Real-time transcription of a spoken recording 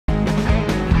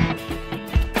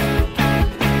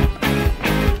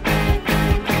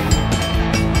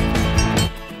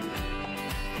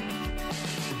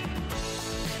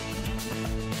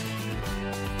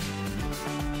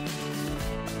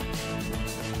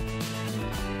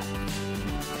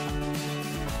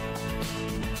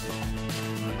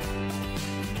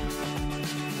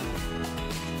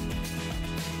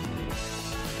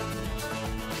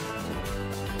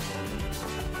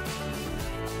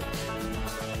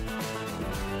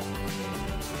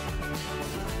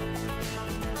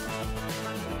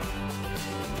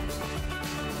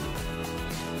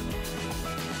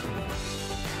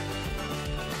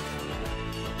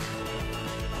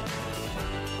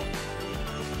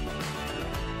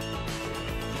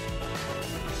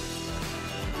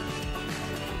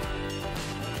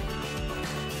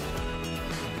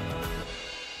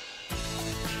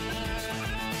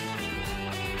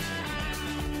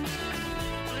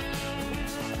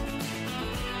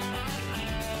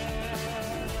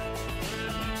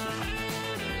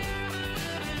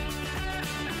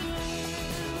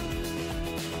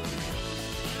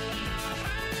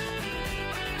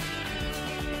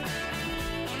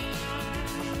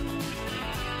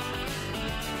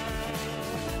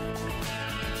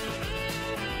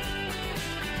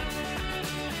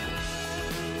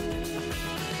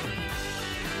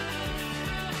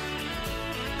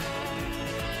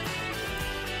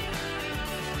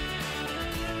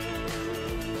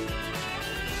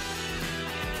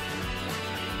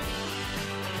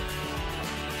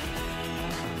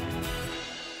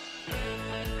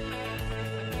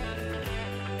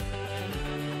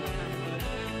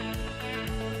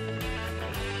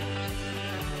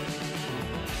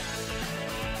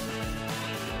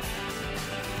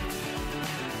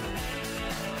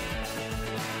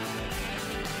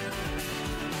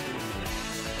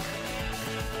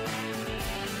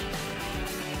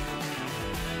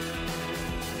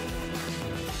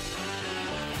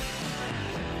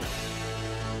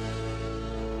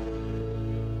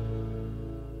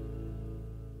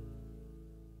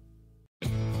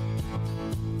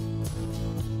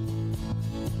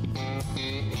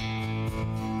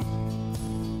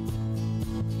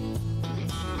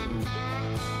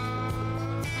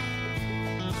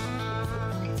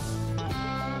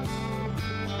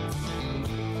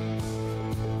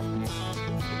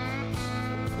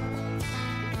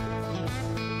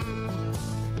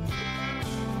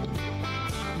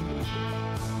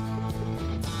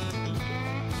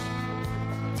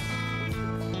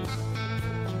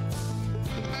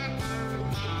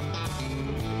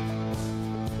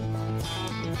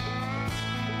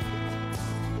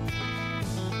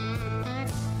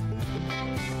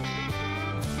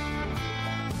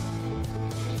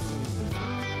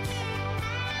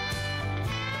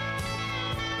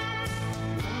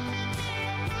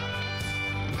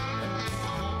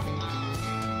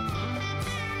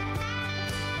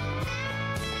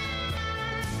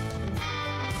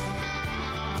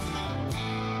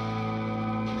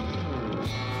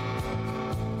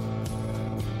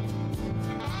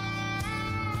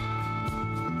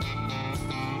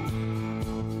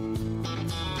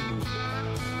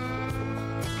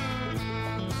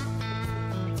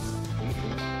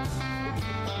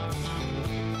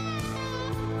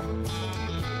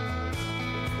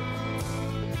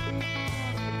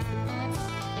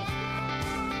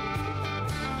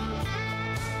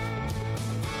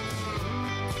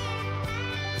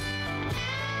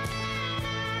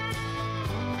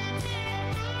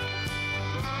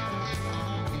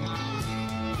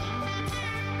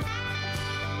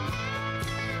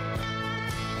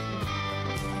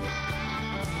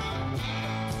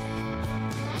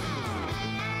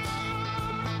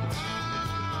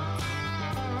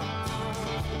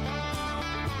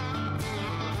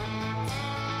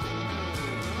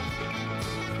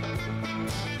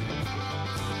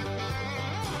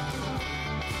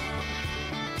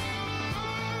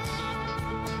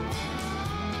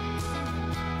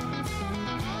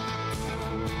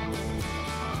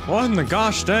What in the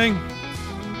gosh dang?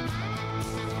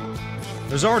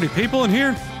 There's already people in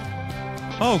here?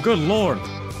 Oh, good lord.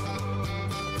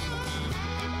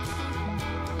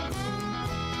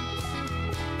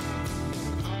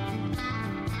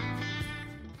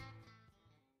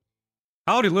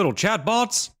 Howdy, little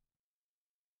chatbots.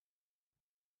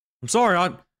 I'm sorry,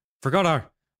 I forgot I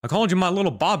called you my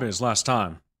little bobbies last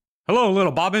time. Hello,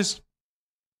 little bobbies.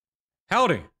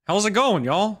 Howdy, how's it going,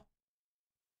 y'all?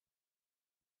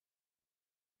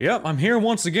 Yep, I'm here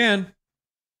once again.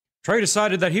 Trey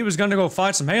decided that he was gonna go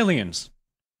fight some aliens.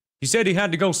 He said he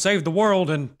had to go save the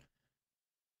world and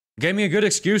gave me a good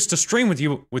excuse to stream with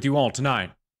you all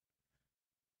tonight.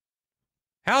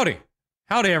 Howdy.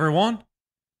 Howdy, everyone.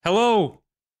 Hello,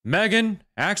 Megan,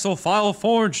 Axel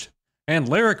Fileforged, and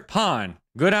Lyric Pine.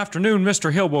 Good afternoon,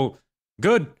 Mr. Hillbo.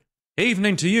 Good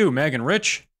evening to you, Megan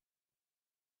Rich.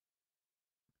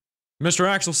 Mr.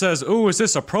 Axel says, "Ooh, is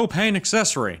this a propane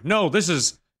accessory?" No, this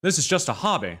is just a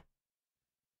hobby.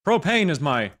 Propane is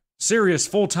my serious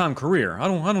full-time career. I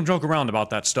don't joke around about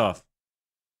that stuff.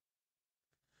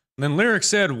 And then Lyric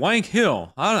said, "Wank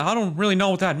Hill." I don't really know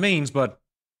what that means, but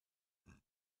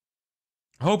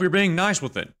I hope you're being nice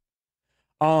with it.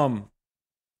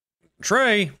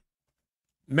 Trey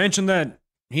mentioned that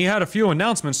he had a few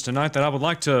announcements tonight that I would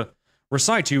like to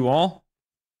recite to you all.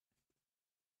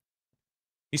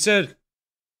 He said,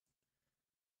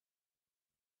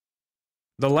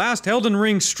 "The last Elden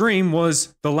Ring stream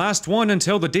was the last one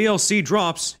until the DLC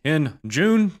drops in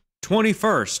June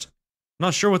 21st.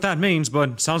 Not sure what that means,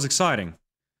 but sounds exciting.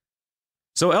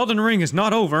 So Elden Ring is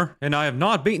not over, and I have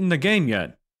not beaten the game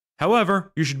yet.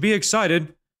 However, you should be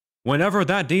excited whenever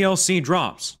that DLC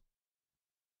drops.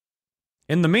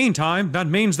 In the meantime, that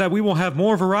means that we will have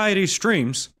more variety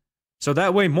streams, so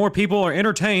that way more people are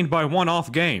entertained by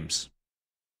one-off games."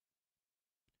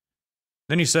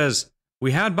 Then he says,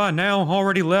 "We had by now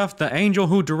already left the angel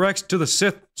who directs to the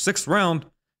sixth round.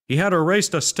 He had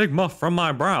erased a stigma from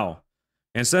my brow,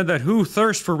 and said that who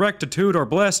thirst for rectitude are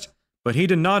blessed, but he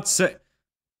did not say..."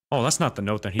 Oh, that's not the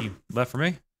note that he left for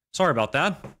me. Sorry about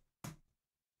that.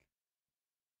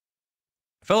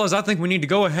 Fellas, I think we need to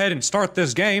go ahead and start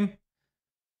this game.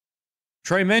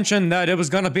 Trey mentioned that it was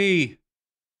going to be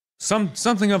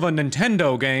something of a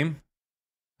Nintendo game.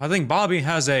 I think Bobby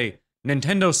has a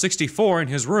Nintendo 64 in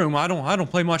his room. I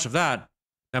don't play much of that.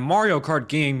 That Mario Kart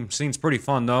game seems pretty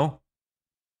fun though.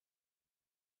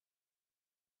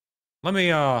 Let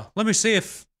me see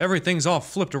if everything's all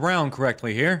flipped around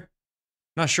correctly here.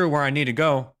 Not sure where I need to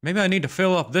go. Maybe I need to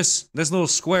fill up this little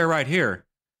square right here,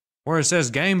 where it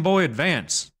says Game Boy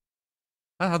Advance.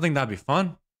 I think that'd be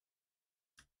fun.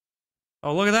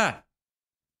 Oh, look at that.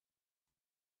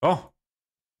 Oh.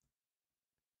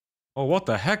 Oh, what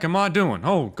the heck am I doing?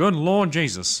 Oh, good Lord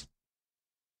Jesus.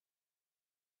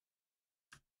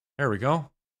 There we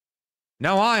go.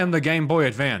 Now I am the Game Boy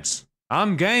Advance.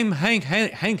 I'm Game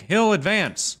Hank Hill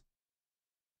Advance.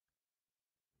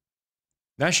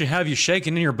 That should have you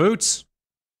shaking in your boots.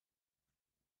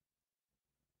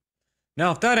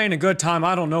 Now, if that ain't a good time,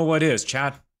 I don't know what is,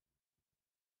 chat.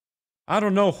 I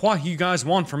don't know what you guys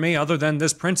want from me other than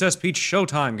this Princess Peach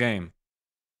Showtime game.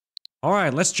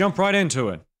 Alright, let's jump right into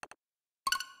it.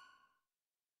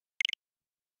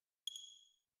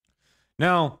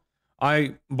 Now,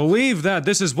 I believe that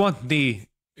this is what the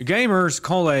gamers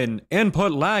call an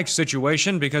input lag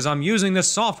situation because I'm using this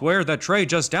software that Trey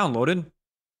just downloaded.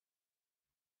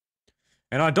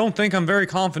 And I don't think I'm very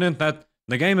confident that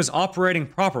the game is operating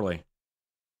properly.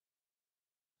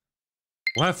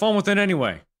 We'll have fun with it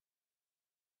anyway.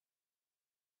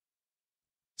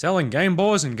 Selling Game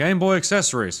Boys and Game Boy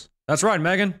accessories. That's right,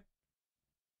 Megan.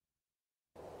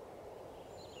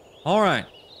 Alright.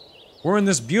 We're in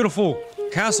this beautiful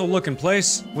castle-looking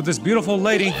place with this beautiful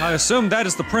lady. I assume that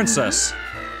is the princess.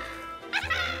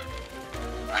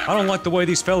 I don't like the way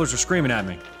these fellas are screaming at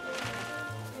me.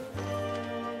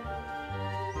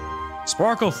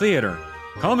 Sparkle Theater.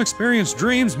 Come experience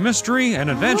dreams, mystery, and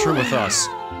adventure with us.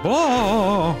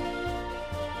 Oh!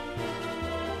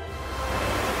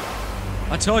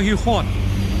 I tell you what,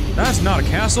 that's not a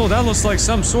castle. That looks like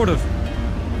some sort of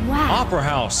opera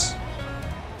house.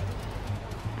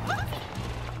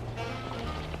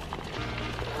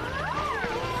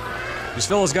 These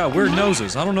fellas got weird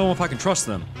noses. I don't know if I can trust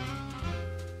them.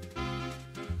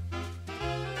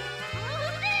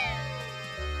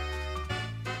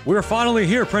 We're finally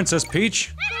here, Princess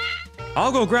Peach.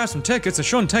 I'll go grab some tickets. It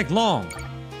shouldn't take long.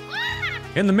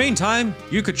 In the meantime,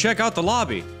 you could check out the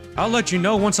lobby. I'll let you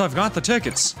know once I've got the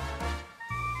tickets.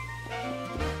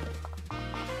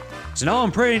 So now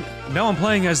I'm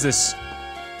playing as this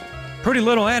pretty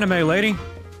little anime lady.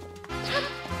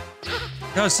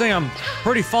 Gotta say, I'm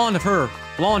pretty fond of her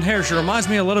blonde hair. She reminds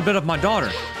me a little bit of my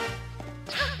daughter.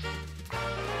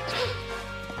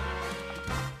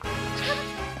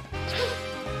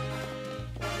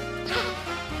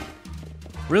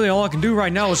 Really, all I can do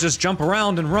right now is just jump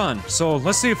around and run. So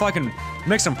let's see if I can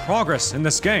make some progress in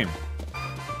this game.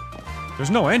 There's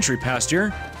no entry past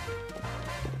here.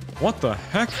 What the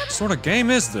heck sort of game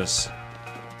is this?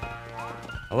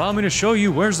 Allow me to show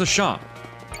you where's the shop.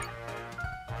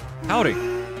 Howdy.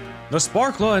 The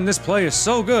sparkler in this play is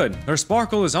so good. Their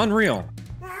sparkle is unreal.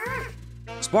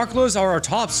 Sparklers are our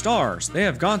top stars. They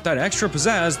have got that extra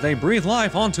pizzazz. They breathe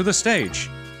life onto the stage.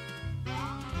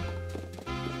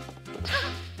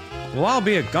 Well, I'll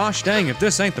be a gosh dang if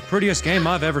this ain't the prettiest game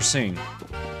I've ever seen.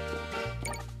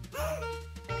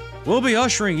 We'll be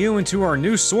ushering you into our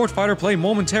new sword fighter play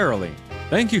momentarily.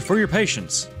 Thank you for your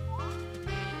patience.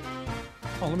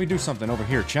 Oh, let me do something over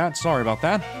here, chat. Sorry about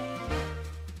that.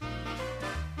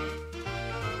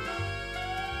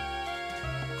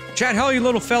 Chat, how you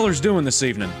little fellers doing this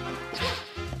evening?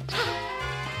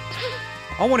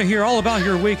 I want to hear all about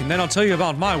your week, and then I'll tell you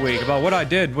about my week, about what I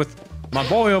did with my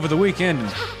boy over the weekend, and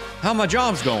how my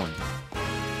job's going.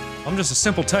 I'm just a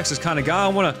simple Texas kind of guy. I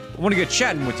wanna get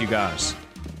chatting with you guys.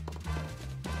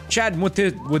 Chatting with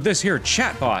this here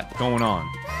chatbot going on.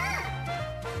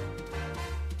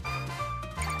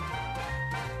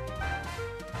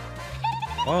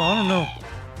 Well, I don't know.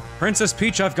 Princess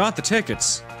Peach, I've got the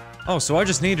tickets. Oh, so I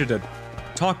just needed to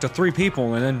talk to 3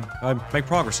 people and then make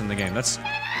progress in the game. That's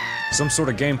some sort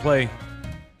of gameplay.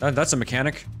 That's a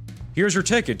mechanic. Here's your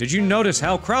ticket. Did you notice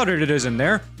how crowded it is in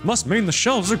there? Must mean the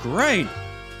shelves are great.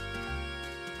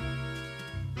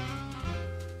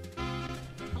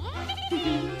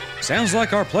 Sounds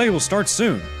like our play will start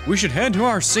soon. We should head to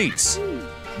our seats.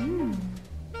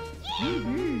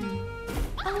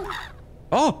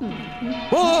 Oh!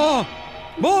 Oh!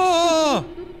 Oh!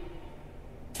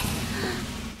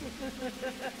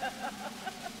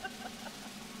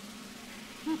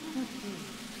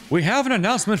 We have an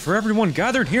announcement for everyone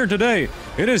gathered here today.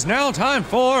 It is now time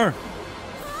for...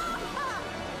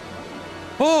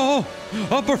 Oh!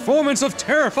 A performance of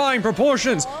terrifying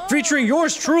proportions featuring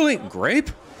yours truly... Grape?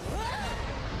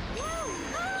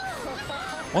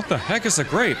 What the heck is a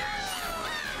grape?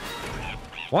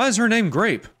 Why is her name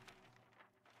Grape?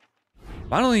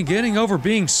 Finally getting over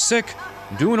being sick,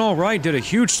 doing alright, did a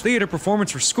huge theater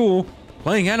performance for school,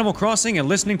 playing Animal Crossing and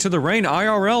listening to the rain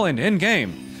IRL and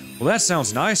in-game. Well, that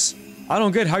sounds nice. I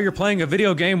don't get how you're playing a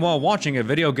video game while watching a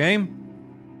video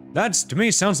game. That, to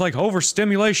me, sounds like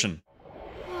overstimulation.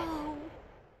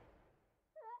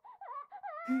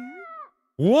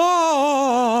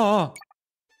 Whoa!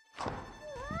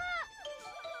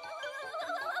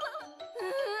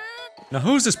 Now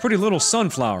who's this pretty little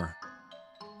sunflower?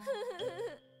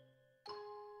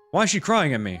 Why is she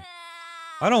crying at me?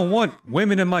 I don't want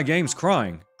women in my games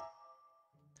crying.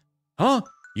 Huh?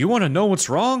 You want to know what's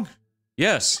wrong?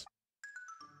 Yes.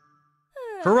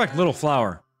 Correct, little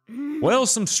flower. Well,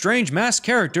 some strange masked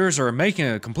characters are making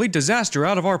a complete disaster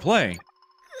out of our play.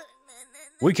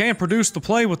 We can't produce the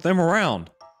play with them around.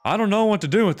 I don't know what to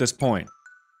do at this point.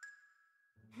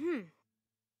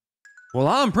 Well,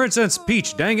 I'm Princess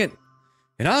Peach, dang it.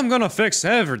 And I'm gonna fix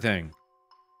everything.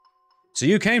 So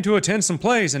you came to attend some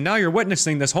plays and now you're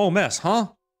witnessing this whole mess, huh?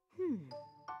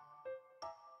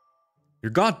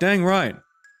 You're god dang right.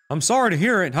 I'm sorry to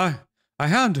hear it. I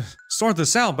had to sort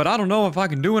this out, but I don't know if I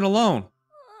can do it alone.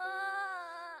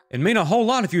 It'd mean a whole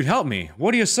lot if you'd help me.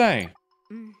 What do you say?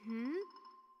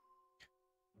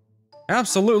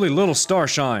 Absolutely, little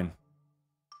starshine.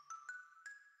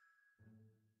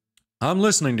 I'm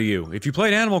listening to you. If you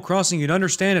played Animal Crossing, you'd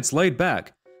understand it's laid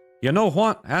back. You know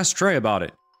what? Ask Trey about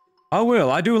it. I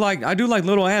will. I do like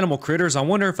little animal critters. I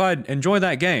wonder if I'd enjoy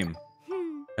that game.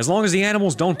 As long as the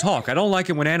animals don't talk. I don't like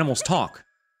it when animals talk.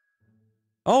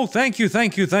 Oh, thank you,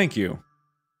 thank you, thank you.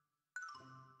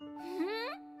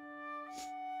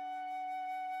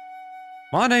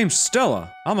 My name's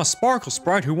Stella. I'm a sparkle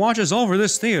sprite who watches over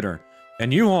this theater.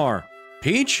 And you are...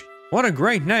 Peach? What a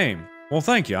great name. Well,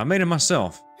 thank you. I made it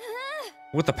myself.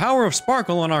 With the power of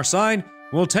Sparkle on our side,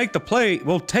 we'll take back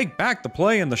the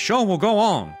play and the show will go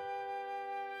on.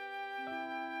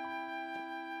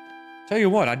 Tell you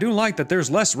what, I do like that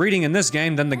there's less reading in this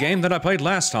game than the game that I played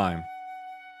last time.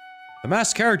 The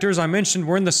masked characters I mentioned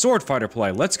were in the sword fighter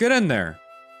play. Let's get in there.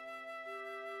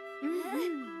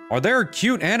 Are there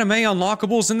cute anime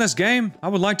unlockables in this game? I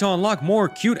would like to unlock more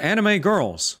cute anime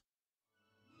girls.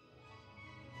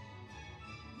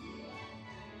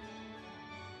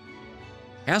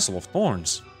 Castle of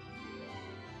Thorns.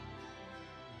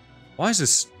 Why is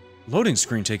this loading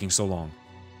screen taking so long?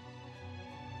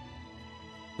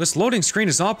 This loading screen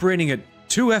is operating at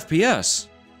 2 FPS.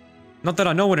 Not that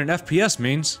I know what an FPS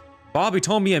means. Bobby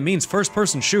told me it means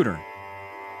first-person shooter.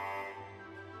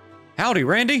 Howdy,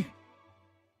 Randy.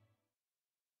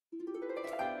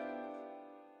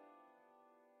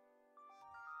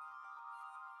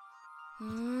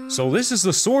 So this is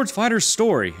the Swords Fighter's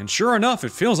story, and sure enough,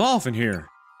 it feels off in here.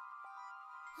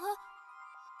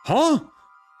 Huh?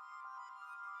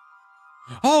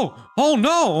 Oh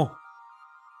no!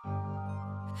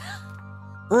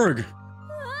 Urgh.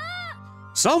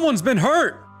 Someone's been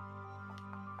hurt!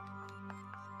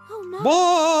 Oh no.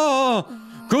 Whoa!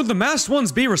 Could the masked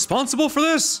ones be responsible for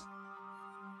this?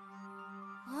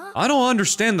 I don't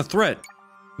understand the threat.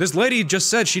 This lady just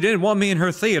said she didn't want me in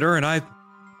her theater, and I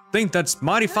think that's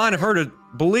mighty fine of her to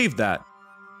believe that.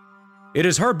 It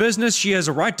is her business. She has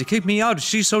a right to kick me out if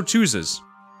she so chooses.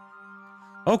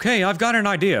 Okay, I've got an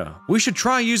idea. We should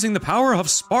try using the power of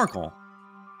Sparkle.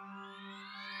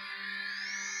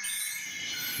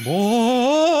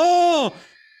 Whoa!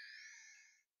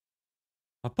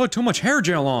 I put too much hair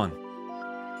gel on.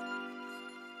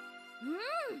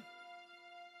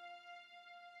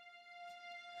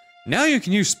 Now you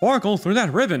can use Sparkle through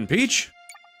that ribbon, Peach.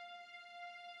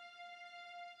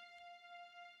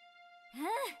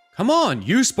 Come on,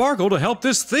 use Sparkle to help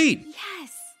this thief.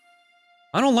 Yes.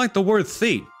 I don't like the word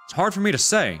thief. It's hard for me to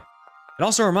say. It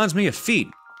also reminds me of feet,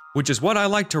 which is what I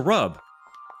like to rub.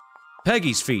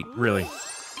 Peggy's feet, really.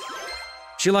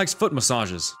 She likes foot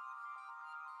massages.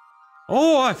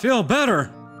 Oh, I feel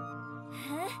better.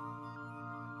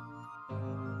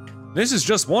 This is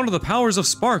just one of the powers of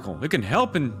Sparkle. It can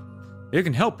help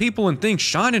people and things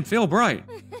shine and feel bright.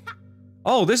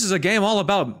 Oh, this is a game all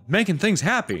about making things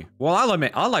happy. Well, I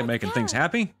like making things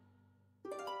happy.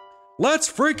 Let's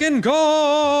freaking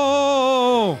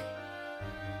go!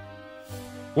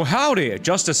 Well, howdy,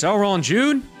 Justice Elron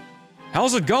Jude.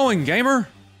 How's it going, gamer?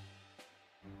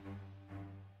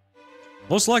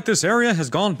 Looks like this area has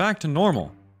gone back to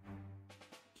normal.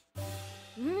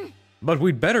 But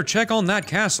we'd better check on that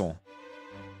castle.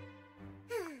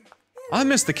 I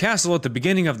missed the castle at the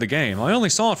beginning of the game. I only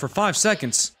saw it for 5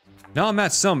 seconds. Now I'm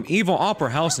at some evil opera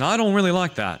house, and I don't really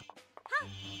like that.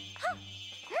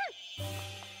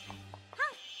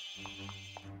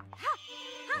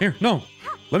 Here, no.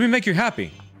 Let me make you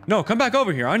happy. No, come back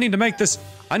over here. I need to make this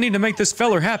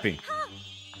feller happy.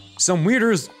 Some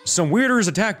weirders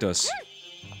attacked us.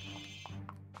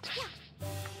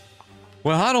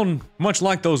 Well, I don't much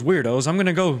like those weirdos. I'm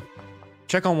gonna go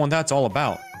check on what that's all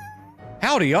about.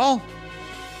 Howdy, y'all.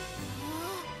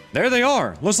 There they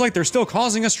are. Looks like they're still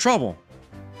causing us trouble.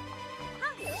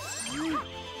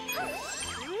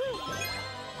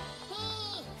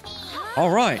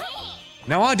 Alright.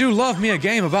 Now I do love me a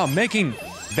game about making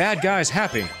bad guys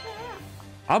happy.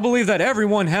 I believe that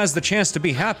everyone has the chance to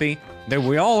be happy, that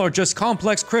we all are just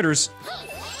complex critters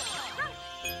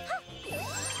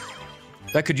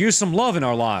that could use some love in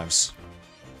our lives.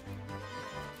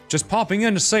 Just popping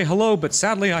in to say hello, but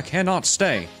sadly I cannot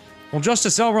stay. Well,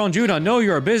 Justice Elron Jude, I know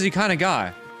you're a busy kind of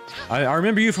guy. I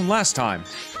remember you from last time.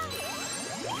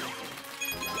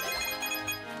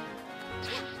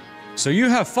 So you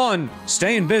have fun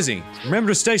staying busy.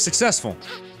 Remember to stay successful.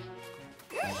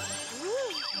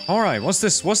 Alright, what's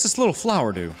this little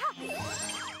flower do?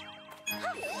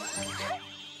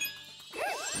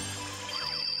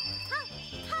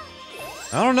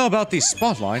 I don't know about these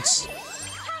spotlights.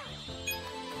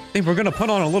 I think we're gonna put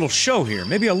on a little show here,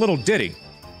 maybe a little ditty.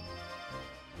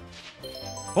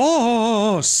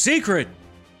 Oh, secret!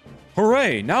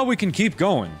 Hooray, now we can keep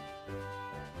going.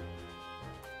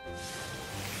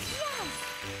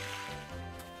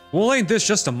 Well, ain't this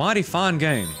just a mighty fine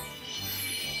game?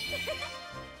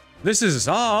 This is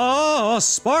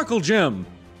Sparkle Gem,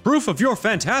 proof of your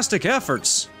fantastic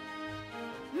efforts.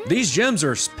 These gems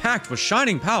are packed with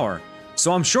shining power,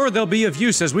 so I'm sure they'll be of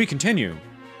use as we continue.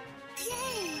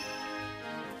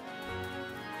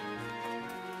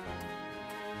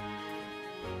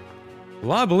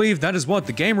 Well, I believe that is what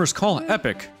the gamers call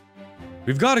epic.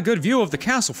 We've got a good view of the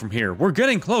castle from here. We're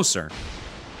getting closer.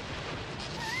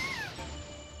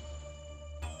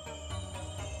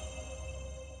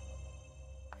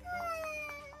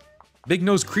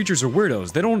 Big-nosed creatures are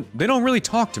weirdos. They don't really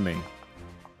talk to me.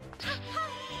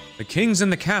 The king's in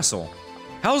the castle.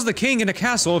 How's the king in a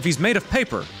castle if he's made of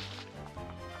paper?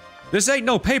 This ain't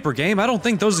no paper game. I don't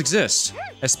think those exist.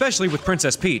 Especially with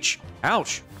Princess Peach.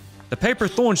 Ouch. The paper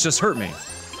thorns just hurt me.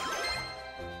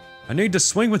 I need to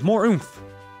swing with more oomph.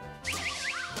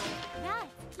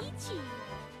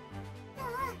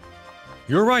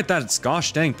 You're right, that's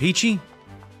gosh dang peachy.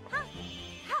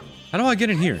 How do I get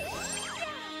in here?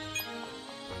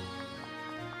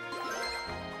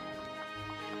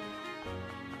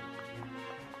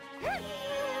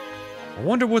 I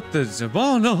wonder what the...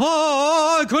 Oh, no.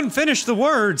 Oh, I couldn't finish the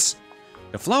words.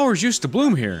 The flowers used to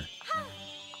bloom here.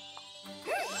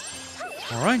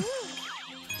 Alright.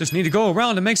 Just need to go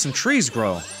around and make some trees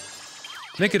grow.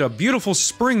 Make it a beautiful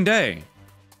spring day.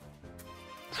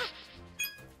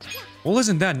 Well,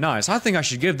 isn't that nice? I think I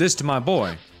should give this to my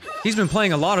boy. He's been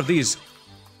playing a lot of these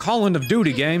Call of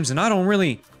Duty games, and I don't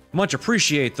really much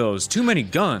appreciate those. Too many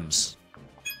guns.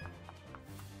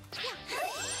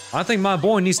 I think my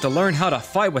boy needs to learn how to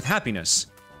fight with happiness,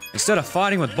 instead of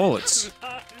fighting with bullets.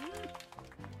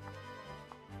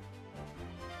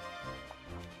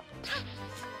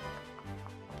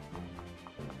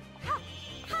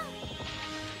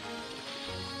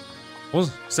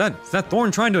 Well, is that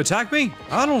Thorn trying to attack me?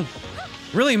 I don't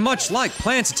really much like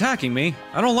plants attacking me.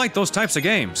 I don't like those types of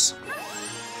games.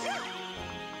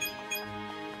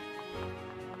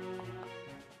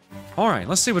 Alright,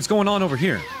 let's see what's going on over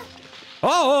here.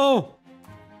 Oh!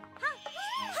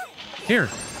 Here,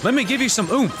 let me give you some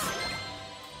oomph.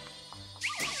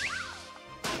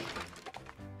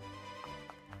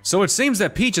 So it seems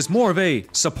that Peach is more of a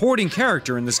supporting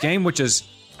character in this game, which is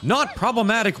not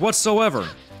problematic whatsoever.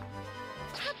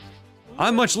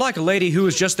 I'm much like a lady who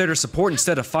is just there to support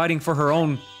instead of fighting for her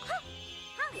own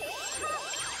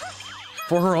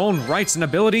rights and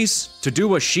abilities to do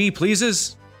what she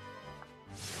pleases.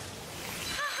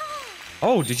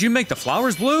 Oh, did you make the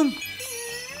flowers bloom?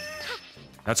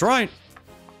 That's right.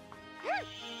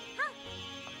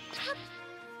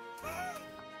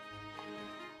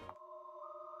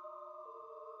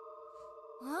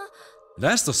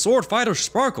 That's the Sword Fighter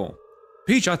Sparkle.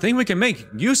 Peach, I think we can make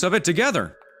use of it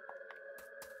together.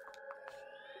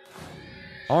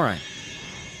 Alright.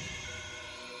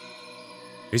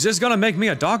 Is this gonna make me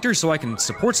a doctor so I can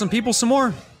support some people some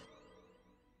more?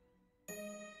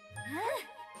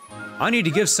 I need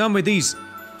to give some of these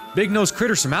big-nosed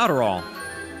critters some Adderall.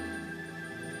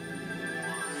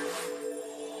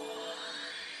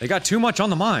 They got too much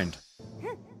on the mind.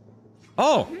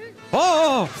 Oh!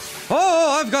 Oh!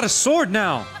 Oh! I've got a sword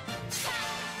now!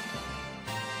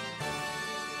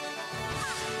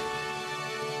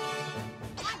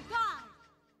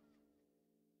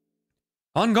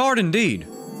 On guard indeed.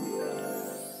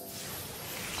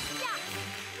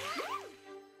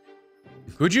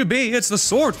 Could you be? It's the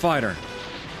sword fighter.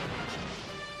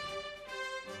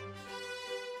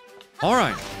 All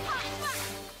right.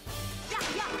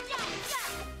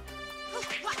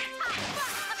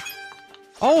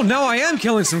 Oh, now I am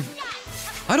killing some...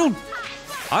 I don't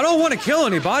want to kill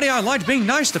anybody. I like being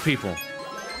nice to people.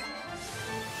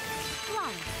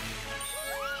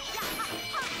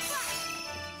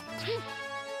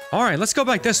 All right, let's go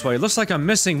back this way. It looks like I'm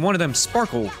missing one of them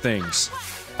sparkle things.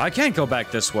 I can't go back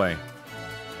this way.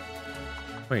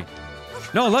 Wait.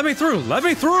 No, let me through! Let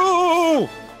me through!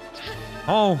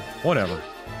 Oh, whatever.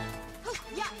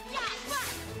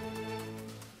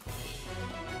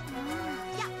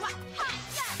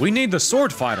 We need the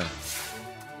sword fighter.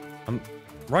 I'm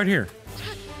right here.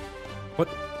 What?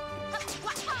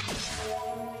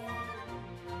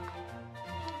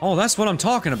 Oh, that's what I'm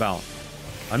talking about.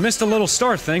 I missed a little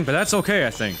start thing, but that's okay,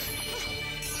 I think.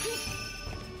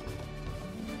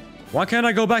 Why can't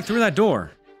I go back through that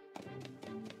door?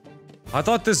 I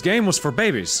thought this game was for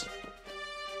babies.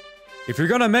 If you're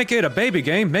gonna make it a baby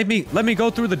game, maybe let me go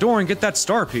through the door and get that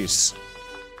star piece.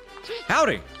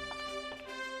 Howdy!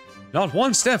 Not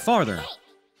one step farther.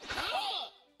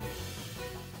 I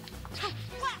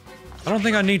don't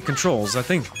think I need controls. I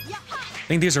think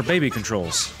these are baby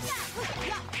controls.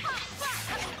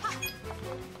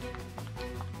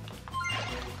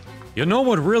 You know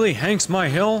what really hanks my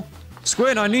hill?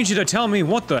 Squid, I need you to tell me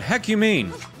what the heck you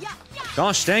mean.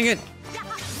 Gosh dang it.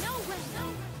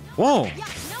 Whoa.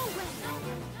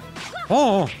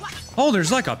 Oh. Oh,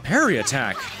 there's like a parry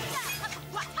attack.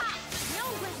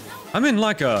 I'm in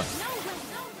like a...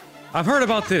 I've heard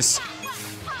about this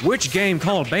witch game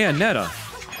called Bayonetta.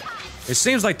 It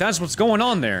seems like that's what's going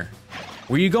on there.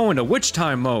 Where you go into witch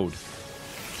time mode.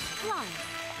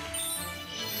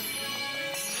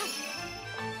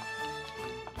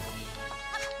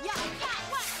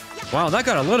 Wow, that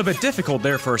got a little bit difficult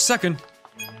there for a second.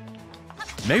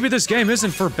 Maybe this game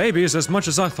isn't for babies as much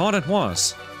as I thought it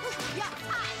was.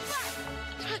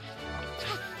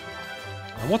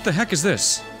 Now, what the heck is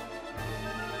this?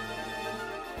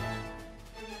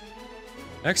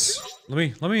 Let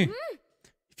me...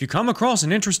 If you come across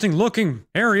an interesting looking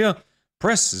area,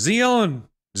 press ZL and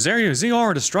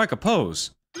ZR to strike a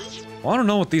pose. Well, I don't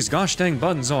know what these gosh dang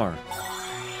buttons are.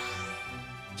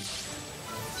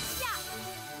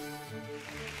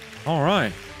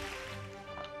 Alright.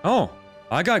 Oh,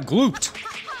 I got glooped.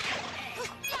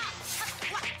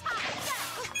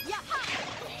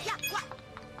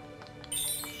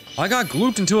 I got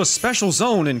glooped into a special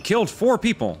zone and killed 4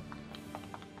 people.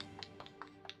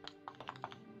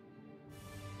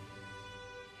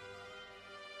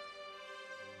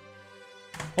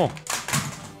 Oh.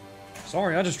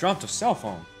 Sorry, I just dropped a cell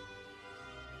phone.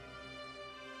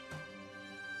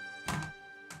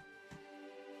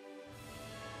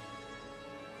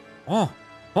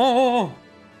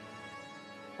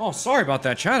 Oh, sorry about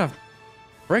that, chat. I'm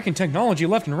breaking technology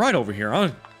left and right over here.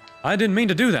 I didn't mean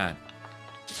to do that.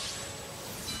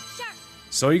 Sure.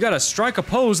 So you gotta strike a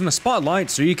pose in the spotlight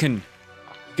so you can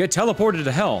get teleported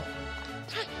to hell.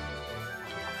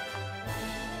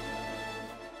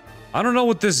 I don't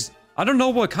know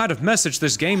what kind of message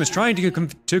this game is trying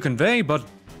to convey, but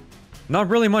not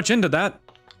really much into that.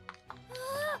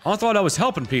 I thought I was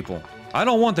helping people. I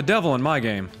don't want the devil in my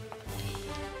game.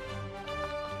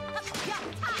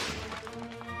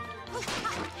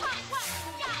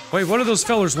 Wait, what do those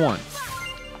fellers want?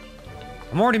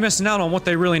 I'm already missing out on what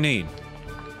they really need.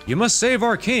 You must save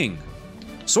our king.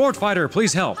 Sword fighter,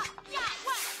 please help.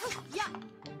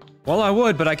 Well, I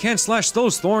would, but I can't slash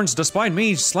those thorns despite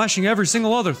me slashing every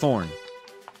single other thorn.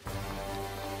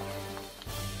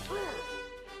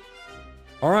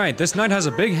 Alright, this knight has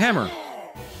a big hammer.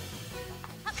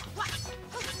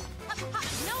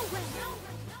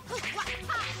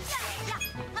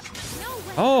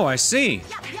 Oh, I see.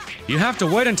 You have to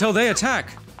wait until they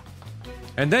attack.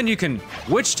 And then you can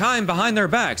witch time behind their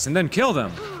backs and then kill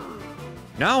them.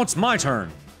 Now it's my turn.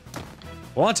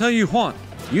 Well, I'll tell you what.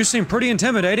 You seem pretty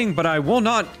intimidating, but I will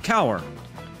not cower.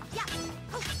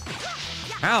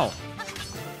 Ow.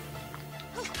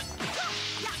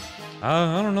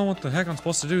 I don't know what the heck I'm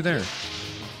supposed to do there.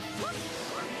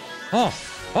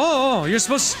 Oh, you're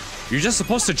just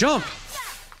supposed to jump.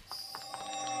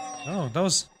 Oh, that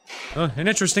was an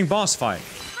interesting boss fight.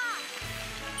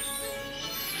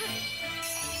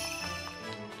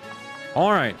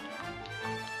 All right.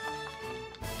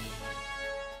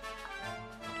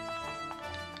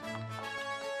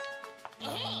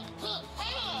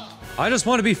 I just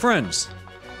want to be friends.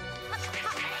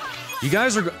 You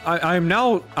guys are. I am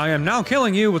now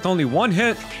killing you with only 1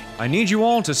 hit. I need you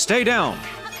all to stay down.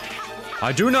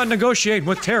 I do not negotiate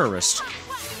with terrorists.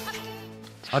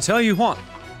 I'll tell you what.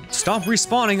 Stop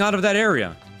respawning out of that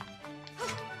area.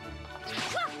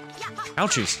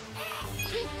 Ouchies.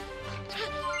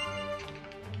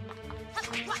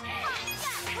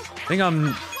 I think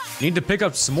I need to pick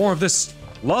up some more of this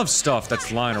love stuff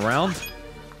that's lying around.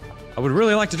 I would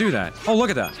really like to do that. Oh, look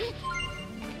at that.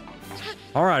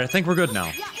 Alright, I think we're good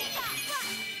now.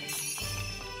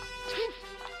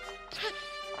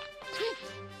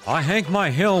 I hank my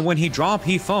hill when he drop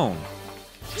he phone.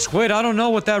 Squid, I don't know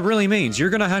what that really means. You're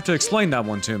gonna have to explain that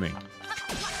one to me.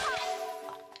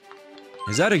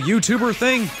 Is that a YouTuber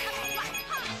thing?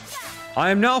 I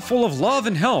am now full of love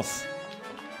and health.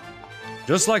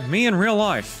 Just like me in real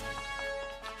life.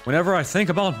 Whenever I think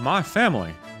about my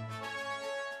family.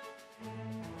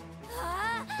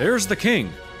 There's the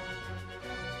king.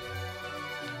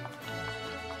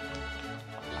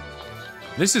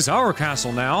 This is our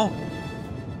castle now.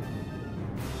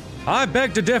 I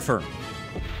beg to differ.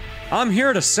 I'm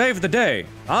here to save the day.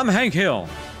 I'm Hank Hill.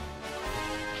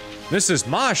 This is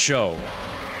my show.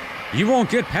 You won't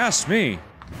get past me.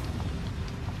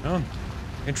 Oh,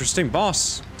 interesting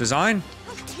boss design.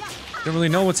 Don't really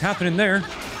know what's happening there.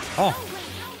 Oh.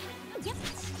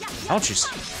 Ouchies.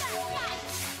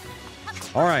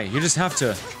 Alright, you just have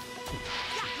to...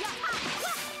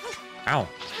 Ow.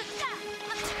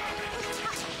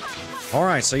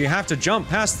 Alright, so you have to jump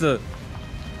past the...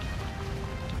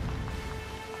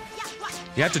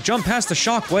 You have to jump past the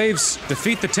shockwaves,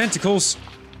 defeat the tentacles,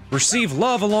 receive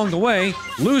love along the way,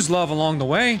 lose love along the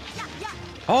way.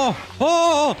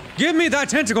 Oh, give me that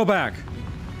tentacle back!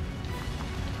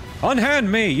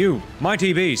 Unhand me, you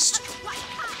mighty beast.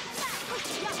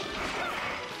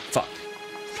 Fuck.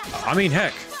 I mean,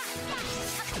 heck.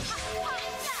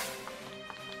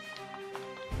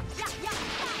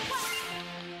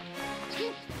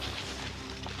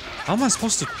 How am I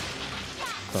supposed to...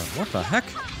 What the heck?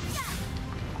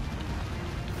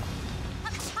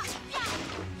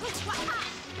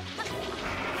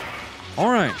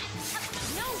 Alright.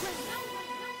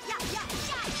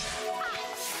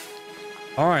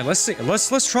 Alright, let's see.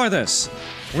 Let's try this.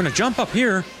 We're gonna jump up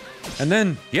here, and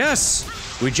then, yes!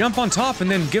 We jump on top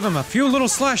and then give him a few little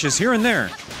slashes here and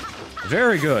there.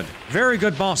 Very good. Very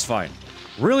good boss fight.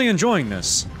 Really enjoying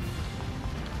this.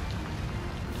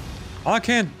 I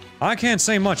can't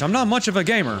say much. I'm not much of a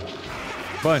gamer.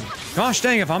 But, gosh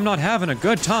dang if I'm not having a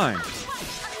good time.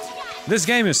 This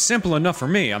game is simple enough for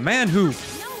me, a man who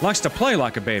likes to play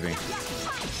like a baby.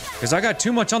 Because I got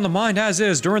too much on the mind as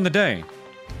is during the day.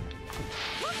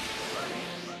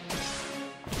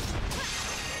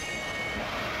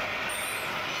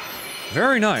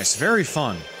 Very nice, very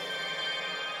fun.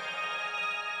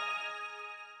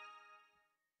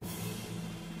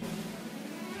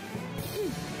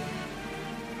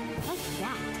 What's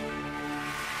that?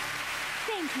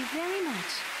 Thank you very much.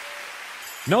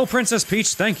 No, Princess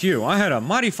Peach, thank you. I had a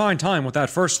mighty fine time with that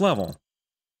first level.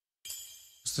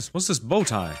 What's this bow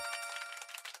tie?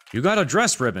 You got a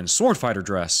dress ribbon, sword fighter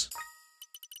dress.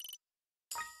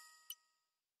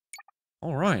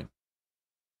 Alright.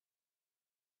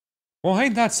 Well,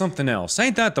 ain't that something else?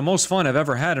 Ain't that the most fun I've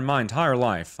ever had in my entire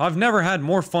life? I've never had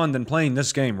more fun than playing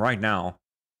this game right now.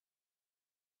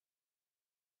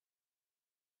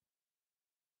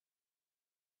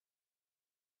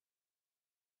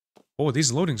 Oh,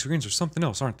 these loading screens are something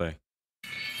else, aren't they?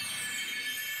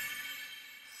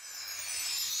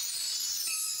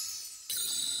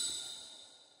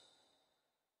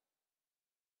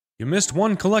 You missed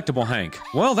one collectible, Hank.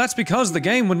 Well, that's because the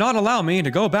game would not allow me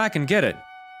to go back and get it.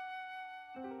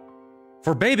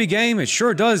 For baby game, it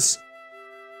sure does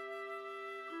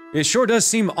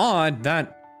seem odd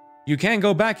that you can't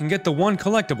go back and get the one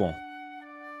collectible.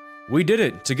 We did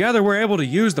it. Together we're able to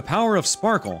use the power of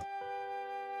Sparkle.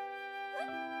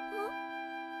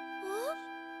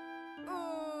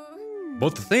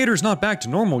 But the theater's not back to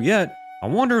normal yet. I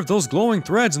wonder if those glowing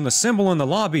threads and the symbol in the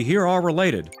lobby here are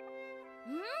related.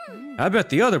 I bet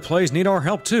the other plays need our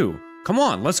help too. Come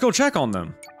on, let's go check on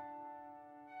them.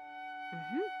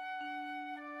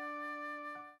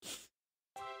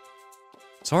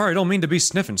 Sorry, I don't mean to be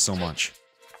sniffing so much.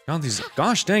 Got these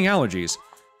gosh dang allergies.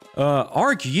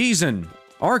 Ark Yeezen.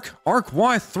 Ark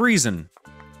Y Threezen.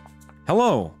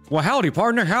 Hello. Well, howdy,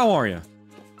 partner. How are you?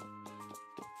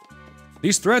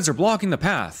 These threads are blocking the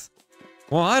path.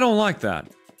 Well, I don't like that.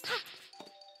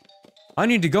 I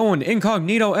need to go in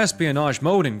incognito espionage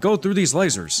mode and go through these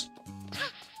lasers.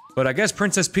 But I guess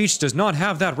Princess Peach does not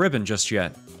have that ribbon just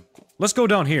yet. Let's go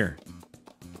down here.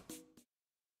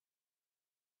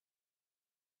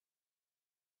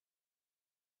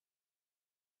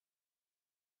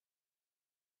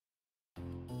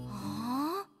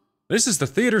 This is the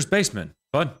theater's basement,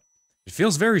 but it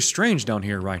feels very strange down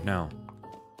here right now.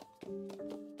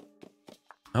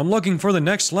 I'm looking for the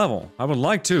next level. I would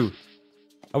like to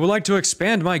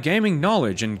expand my gaming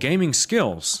knowledge and gaming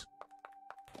skills.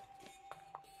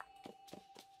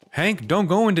 Hank, don't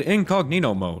go into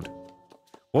incognito mode.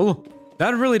 Well,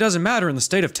 that really doesn't matter in the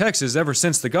state of Texas ever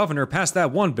since the governor passed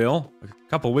that one bill a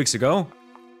couple weeks ago.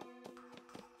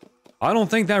 I don't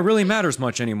think that really matters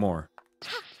much anymore.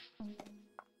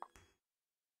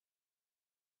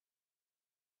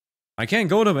 I can't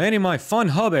go to any of my fun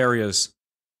hub areas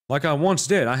like I once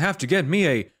did. I have to get me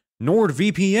a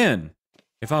NordVPN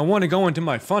if I want to go into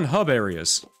my fun hub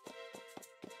areas.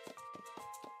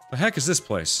 The heck is this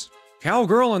place?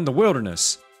 Cowgirl in the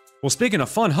Wilderness. Well, speaking of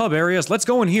fun hub areas, let's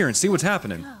go in here and see what's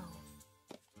happening.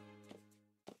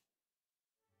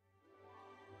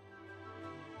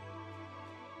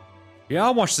 Yeah, I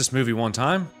watched this movie one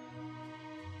time.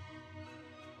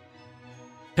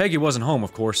 Peggy wasn't home,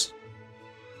 of course.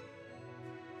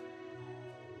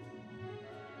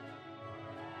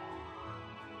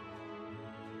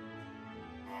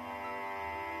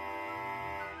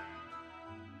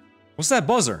 What's that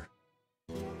buzzer?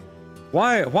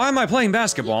 Why am I playing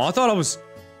basketball? I thought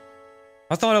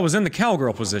I was in the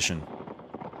cowgirl position.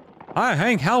 Hi,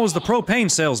 Hank, how has the propane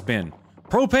sales been?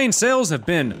 Propane sales have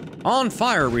been on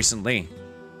fire recently.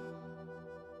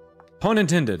 Pun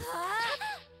intended.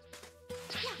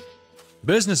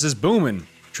 Business is booming.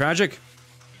 Tragic.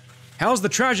 How's the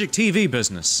tragic TV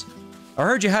business? I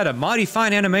heard you had a mighty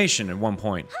fine animation at one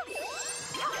point.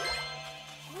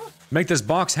 Make this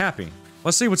box happy.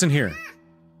 Let's see what's in here.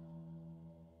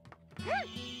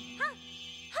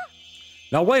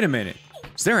 Now wait a minute.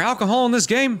 Is there alcohol in this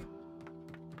game?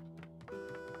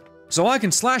 So I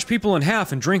can slash people in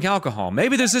half and drink alcohol.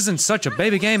 Maybe this isn't such a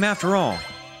baby game after all.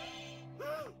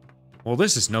 Well,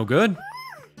 this is no good.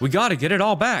 We gotta get it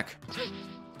all back.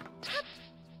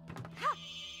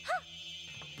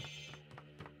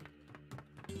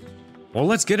 Well,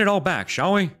 let's get it all back,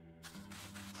 shall we?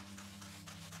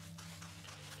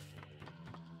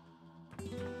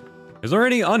 Is there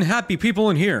any unhappy people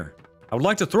in here? I would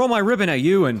like to throw my ribbon at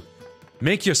you and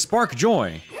make you spark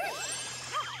joy.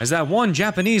 As that one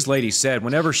Japanese lady said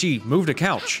whenever she moved a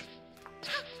couch.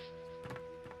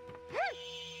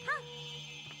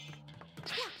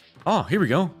 Oh, here we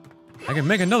go. I can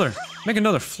make another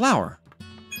flower.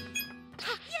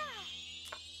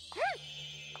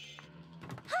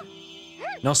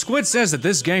 Now, Squid says that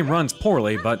this game runs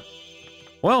poorly, but,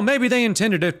 well, maybe they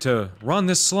intended it to run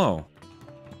this slow.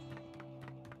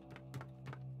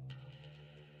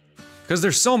 Because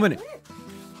there's so many...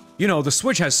 You know, the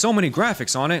Switch has so many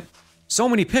graphics on it, so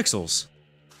many pixels.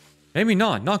 Maybe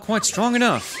not quite strong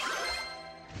enough.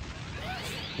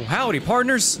 Well, howdy,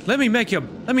 partners. Let me make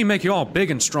you all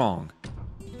big and strong.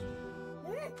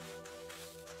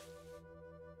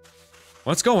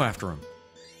 Let's go after him.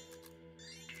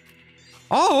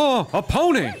 Oh, a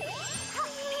pony!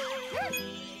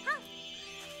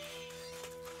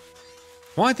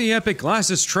 Quite the epic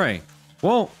glasses Trey.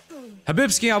 Well,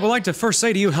 Habibski, I would like to first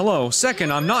say to you hello.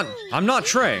 Second, I'm not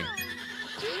Trey.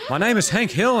 My name is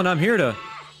Hank Hill, and I'm here to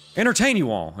entertain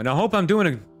you all, and I hope I'm doing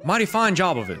a mighty fine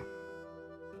job of it.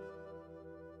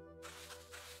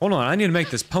 Hold on, I need to make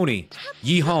this pony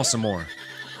yee-haw some more.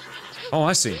 Oh,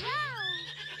 I see.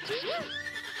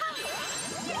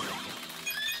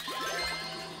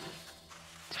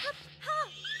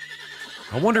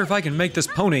 I wonder if I can make this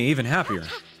pony even happier.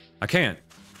 I can't.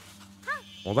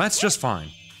 Well, that's just fine.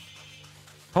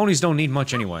 Ponies don't need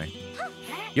much anyway.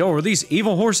 Yo, are these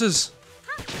evil horses?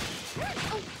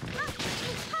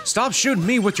 Stop shooting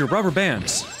me with your rubber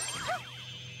bands.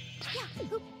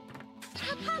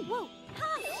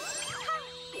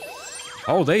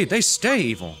 Oh, they stay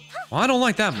evil. Well, I don't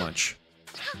like that much.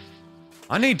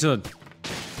 I need to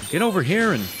get over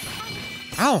here and...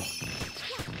 Ow!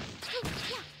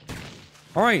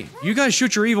 Alright, you guys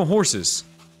shoot your evil horses.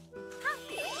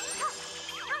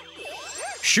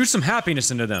 Shoot some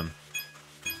happiness into them.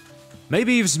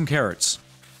 Maybe even some carrots.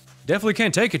 Definitely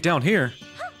can't take it down here.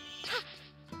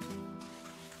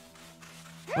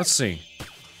 Let's see.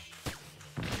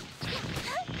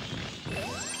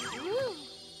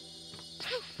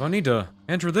 Do I need to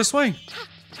enter this way?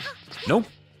 Nope.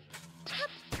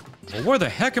 Well, where the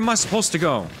heck am I supposed to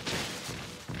go?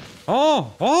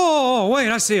 Oh, wait,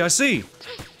 I see.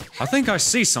 I think I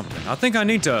see something. I think I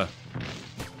need to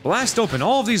blast open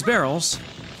all of these barrels,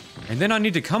 and then I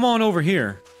need to come on over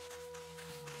here.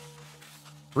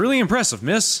 Really impressive,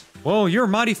 miss. Well, you're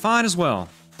mighty fine as well.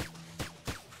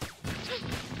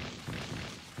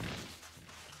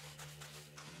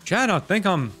 Chad, I think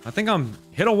I'm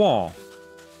hit a wall.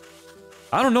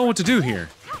 I don't know what to do here.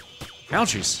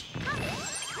 Ouchies.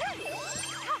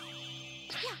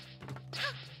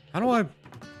 How do I...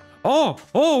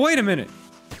 Oh, wait a minute.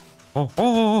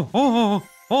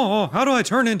 Oh, how do I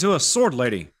turn into a sword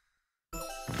lady?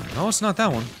 No, it's not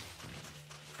that one.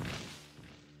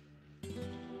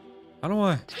 How do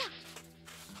I...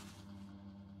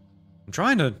 I'm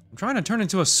trying to turn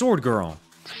into a sword girl.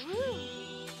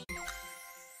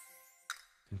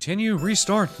 Continue,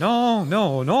 restart. No.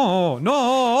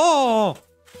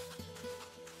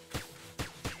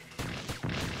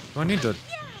 Do I need to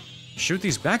shoot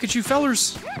these back at you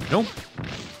fellers? Nope.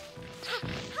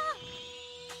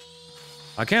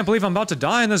 I can't believe I'm about to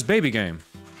die in this baby game.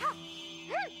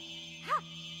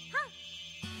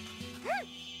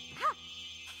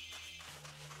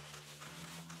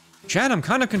 Chad, I'm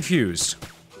kind of confused.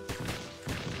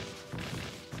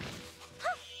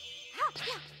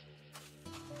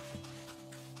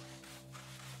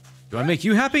 Do I make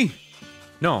you happy?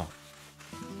 No.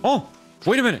 Oh,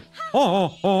 wait a minute.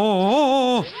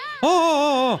 Oh.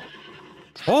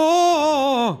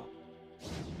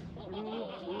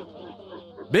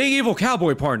 Big evil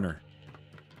cowboy partner.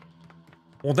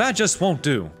 Well, that just won't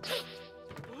do.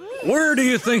 Where do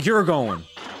you think you're going?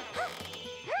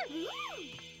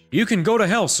 You can go to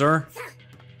hell, sir.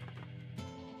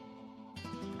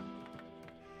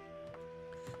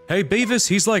 Hey, Beavis,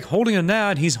 he's like holding a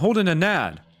nad. He's holding a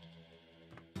nad.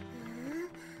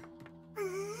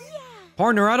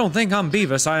 Partner, I don't think I'm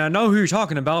Beavis. I know who you're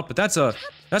talking about, but that's a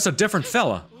different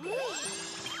fella.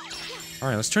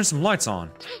 Alright, let's turn some lights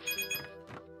on.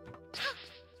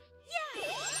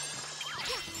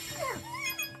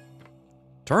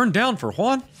 Turn down for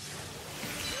what?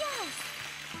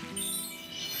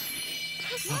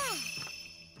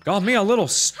 Got me a little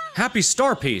happy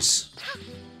star piece.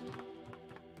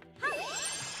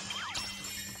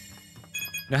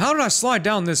 Now, how did I slide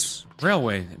down this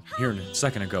railway here a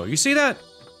second ago? You see that?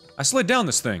 I slid down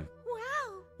this thing.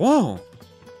 Whoa.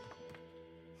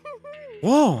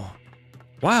 Whoa.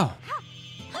 Wow.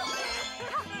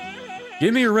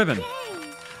 Give me your ribbon.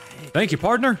 Thank you,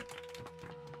 partner.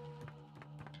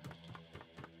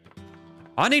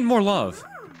 I need more love.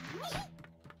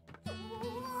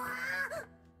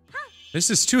 This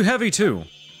is too heavy, too.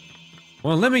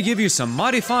 Well, let me give you some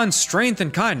mighty fine strength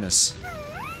and kindness.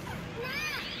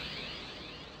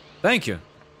 Thank you.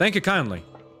 Thank you kindly.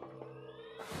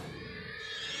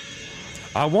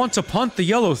 I want to punt the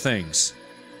yellow things.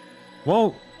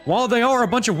 Well, while they are a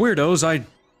bunch of weirdos, I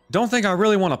don't think I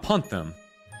really want to punt them.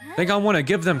 I think I want to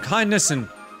give them kindness and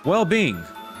well-being,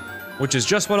 which is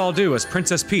just what I'll do as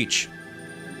Princess Peach.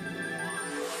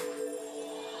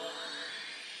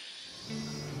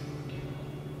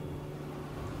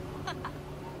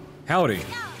 Howdy.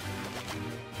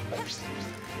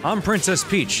 I'm Princess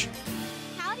Peach,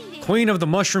 Queen of the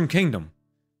Mushroom Kingdom.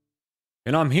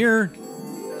 And I'm here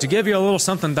to give you a little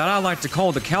something that I like to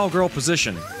call the cowgirl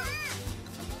position.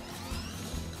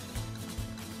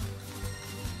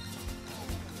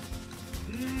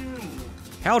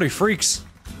 Howdy, freaks.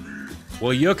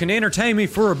 Well, you can entertain me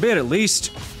for a bit at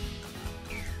least.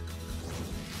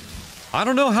 I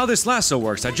don't know how this lasso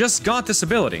works. I just got this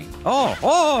ability. Oh,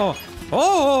 wow.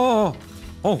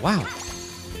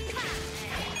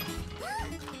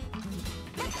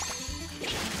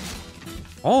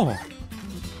 Oh.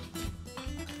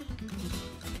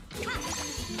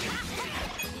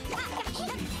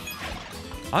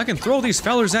 I can throw these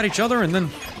fellers at each other and then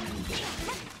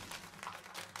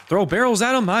throw barrels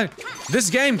at them. This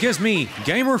game gives me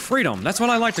gamer freedom. That's what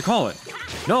I like to call it.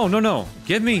 No.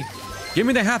 Give me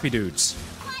the happy dudes.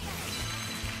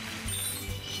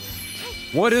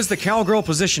 What is the cowgirl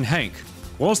position, Hank?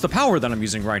 Well, it's the power that I'm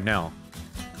using right now.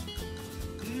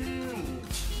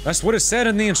 That's what it said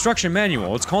in the instruction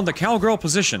manual. It's called the cowgirl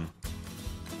position.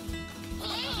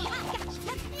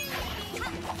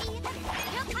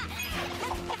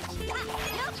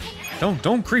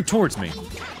 Don't creep towards me.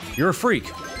 You're a freak.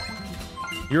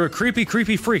 You're a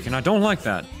creepy freak, and I don't like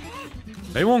that.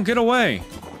 They won't get away.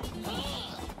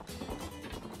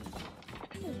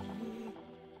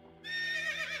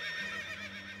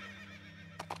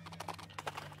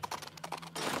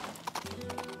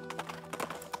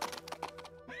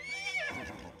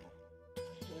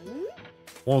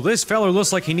 Well, this feller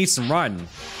looks like he needs some riding.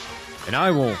 And I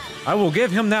will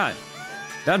give him that.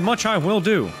 That much I will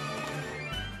do.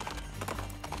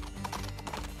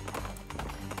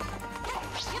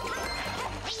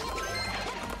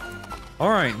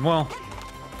 Alright, well,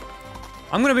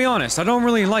 I'm gonna be honest, I don't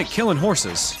really like killing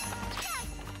horses.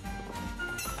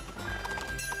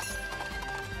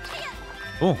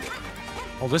 Oh,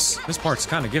 this part's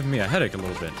kind of giving me a headache a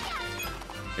little bit.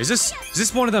 Is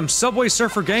this one of them Subway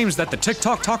Surfer games that the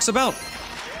TikTok talks about?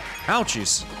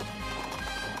 Ouchies.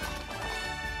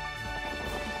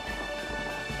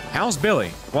 How's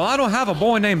Billy? Well, I don't have a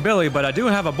boy named Billy, but I do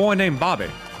have a boy named Bobby.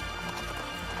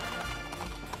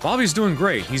 Bobby's doing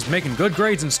great. He's making good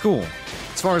grades in school,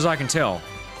 as far as I can tell.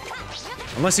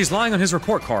 Unless he's lying on his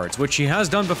report cards, which he has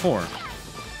done before.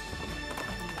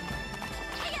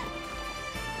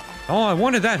 Oh, I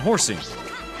wanted that horsey.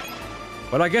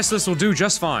 But I guess this will do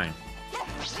just fine.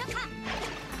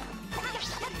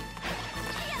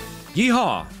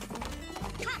 Yeehaw!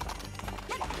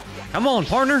 Come on,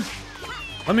 partner.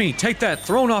 Let me take that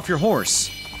throne off your horse.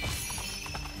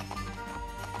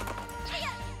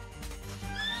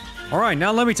 Alright,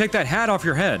 now let me take that hat off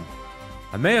your head.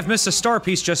 I may have missed a star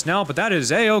piece just now, but that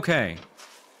is A-okay.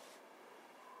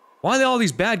 Why do all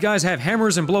these bad guys have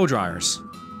hammers and blow dryers?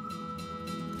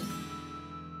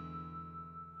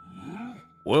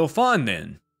 Well, fine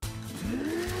then.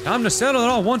 Time to settle it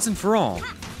all once and for all.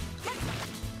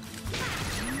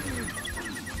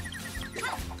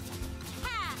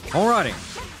 Alrighty.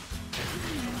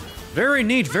 Very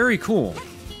neat, very cool.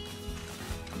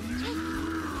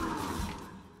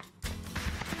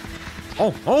 Oh,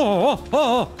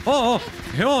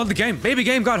 the baby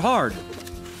game got hard.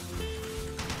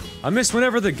 I missed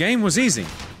whenever the game was easy.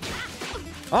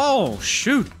 Oh,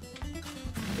 shoot.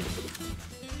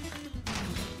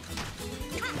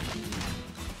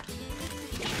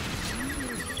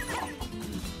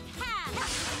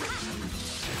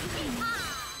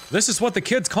 This is what the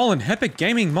kids call an epic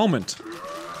gaming moment.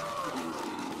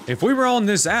 If we were on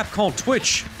this app called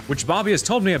Twitch, which Bobby has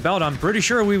told me about, I'm pretty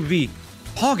sure we would be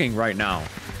hogging right now.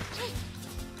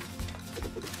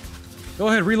 Go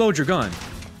ahead, reload your gun.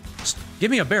 Just give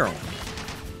me a barrel.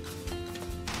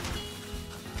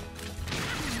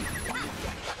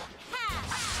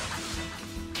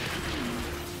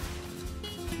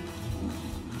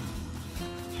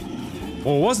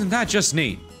 Well, wasn't that just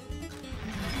neat?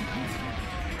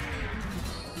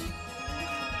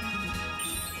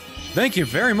 Thank you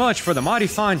very much for the mighty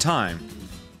fine time.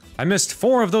 I missed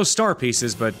 4 of those star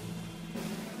pieces, but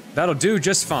that'll do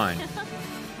just fine.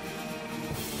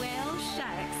 Well,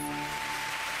 sharks.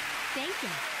 Thank you.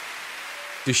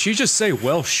 Did she just say,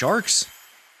 well, sharks?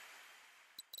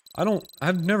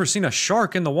 I've never seen a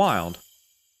shark in the wild.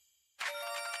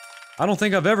 I don't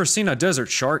think I've ever seen a desert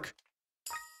shark.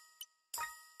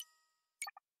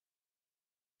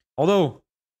 Although,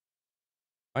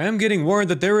 I am getting word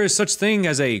that there is such thing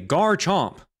as a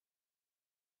Garchomp.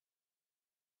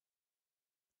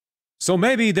 So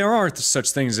maybe there are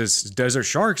such things as desert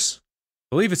sharks.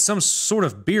 I believe it's some sort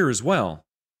of beer as well.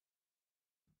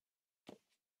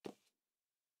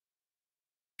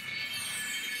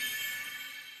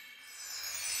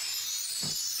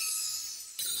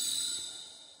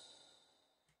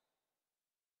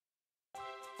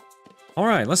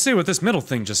 Alright, let's see what this middle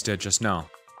thing just did just now.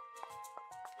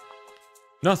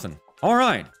 Nothing.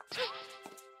 Alright.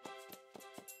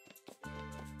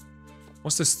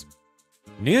 What's this?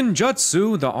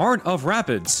 Ninjutsu, the art of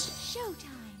rapids.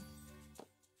 Showtime.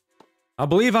 I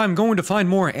believe I'm going to find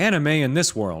more anime in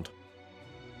this world.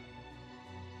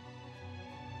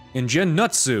 In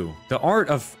Genjutsu, the art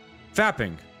of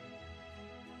fapping.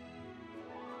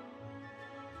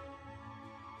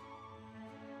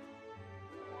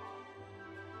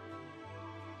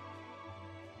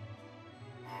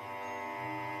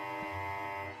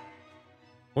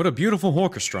 What a beautiful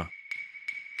orchestra.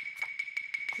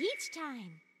 Peach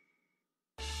time.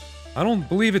 I don't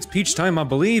believe it's peach time, I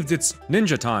believe it's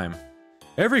ninja time.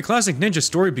 Every classic ninja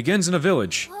story begins in a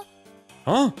village.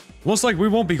 Huh? Looks like we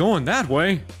won't be going that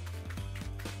way.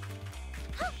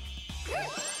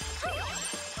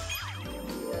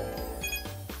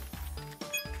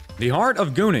 The art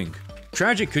of gooning.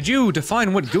 Tragic, could you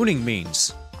define what gooning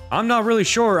means? I'm not really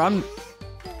sure, I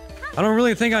don't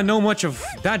really think I know much of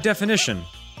that definition.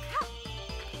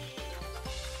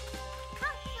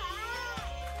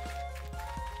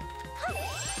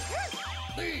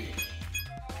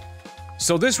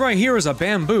 So this right here is a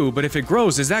bamboo, but if it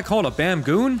grows, is that called a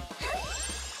bamgoon?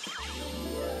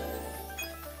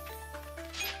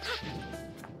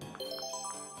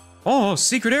 Oh,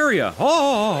 secret area!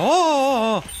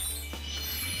 Oh!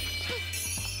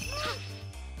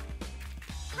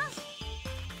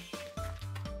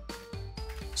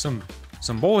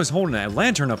 Some boys holding a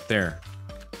lantern up there.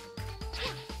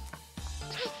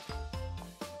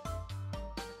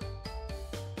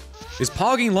 Is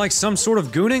pogging like some sort of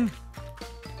gooning?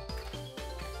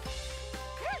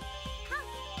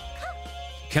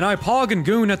 Can I pog and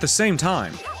goon at the same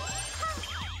time?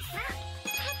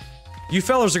 You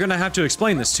fellas are gonna have to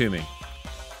explain this to me.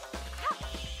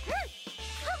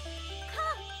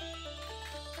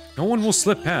 No one will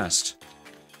slip past.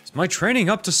 Is my training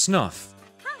up to snuff?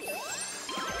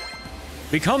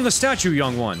 Become the statue,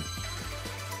 young one.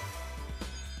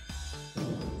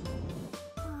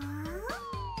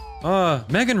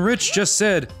 Megan Rich just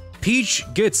said, Peach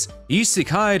gets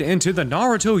isekai'd into the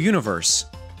Naruto universe.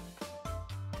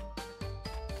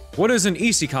 What is an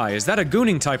isekai? Is that a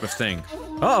gooning type of thing?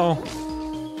 Uh-oh.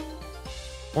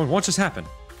 Oh, what just happened?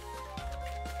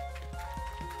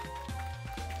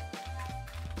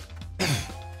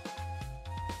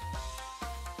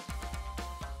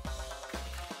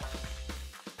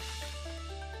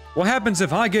 What happens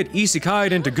if I get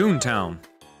isekai'd into Goontown?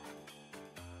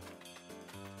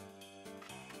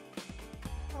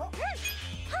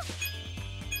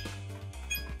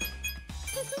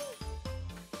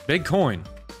 Big coin.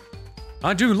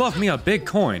 I do love me a big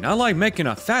coin. I like making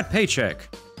a fat paycheck.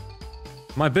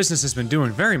 My business has been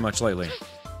doing very much lately.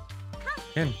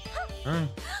 And,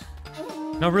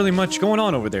 not really much going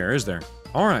on over there, is there?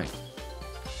 Alright.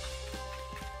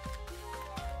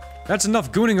 That's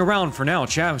enough gooning around for now,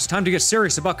 chat. It's time to get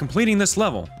serious about completing this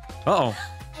level. Uh-oh.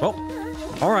 Well,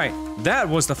 alright. That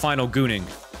was the final gooning.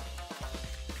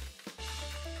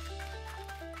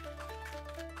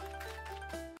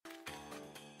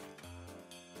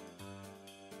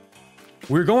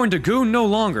 We're going to goon no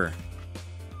longer.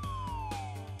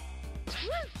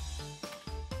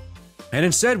 And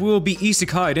instead we will be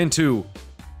isekai'd into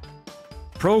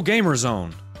Pro Gamer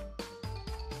Zone.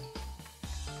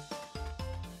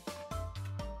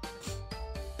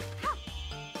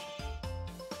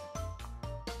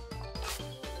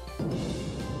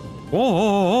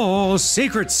 Whoa,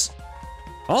 secrets!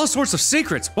 All sorts of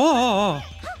secrets! Whoa!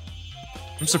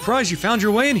 I'm surprised you found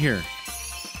your way in here.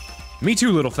 Me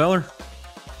too, little feller.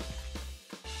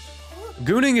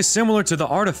 Gooning is similar to the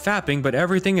art of fapping, but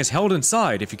everything is held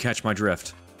inside, if you catch my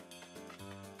drift.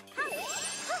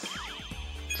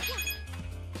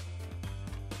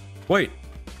 Wait.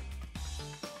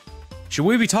 Should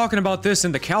we be talking about this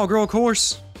in the cowgirl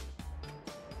course?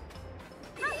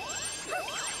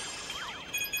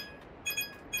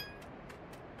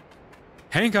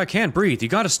 Hank, I can't breathe. You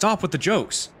gotta stop with the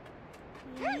jokes.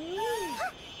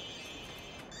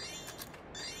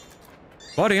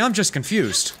 Buddy, I'm just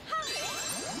confused.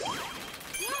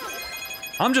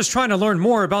 I'm just trying to learn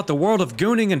more about the world of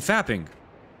gooning and fapping.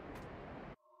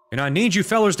 And I need you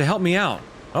fellers to help me out.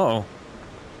 Uh-oh.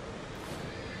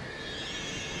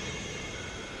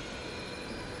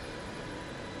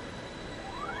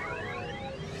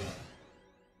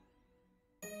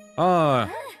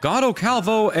 Gato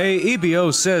Calvo A.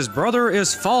 Ebio says brother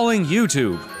is falling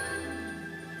YouTube.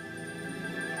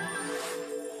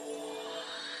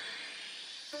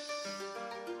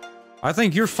 I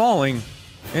think you're falling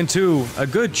into a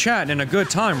good chat and a good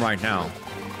time right now.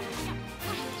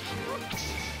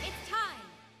 It's time.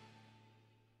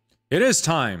 It is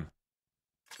time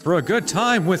for a good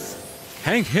time with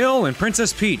Hank Hill and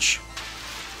Princess Peach.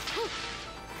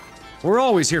 We're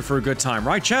always here for a good time,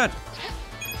 right, chat?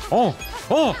 Oh,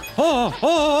 oh, oh,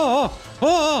 oh,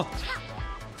 oh, oh!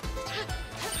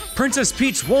 Princess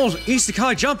Peach wall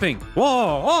isekai jumping.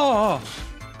 Whoa, oh!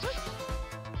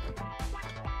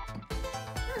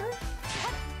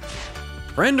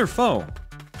 Friend or foe?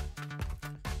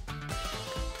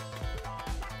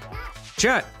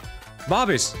 Chat,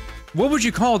 Bobbies, what would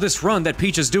you call this run that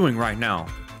Peach is doing right now?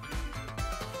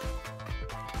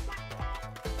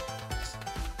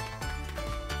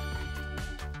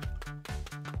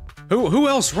 Who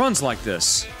else runs like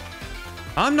this?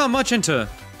 I'm not much into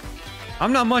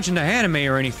anime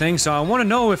or anything, so I want to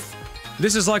know if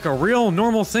this is like a real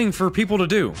normal thing for people to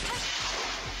do.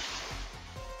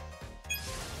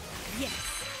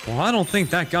 Yes. Well, I don't think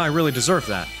that guy really deserved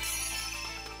that.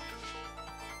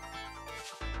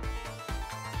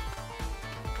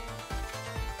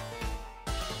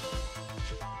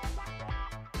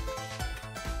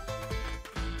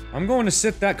 I'm going to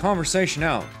sit that conversation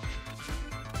out.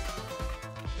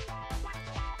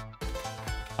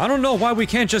 I don't know why we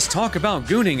can't just talk about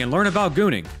gooning and learn about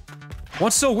gooning.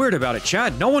 What's so weird about it,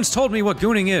 Chad? No one's told me what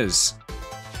gooning is.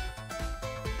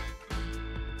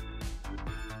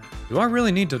 Do I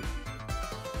really need to...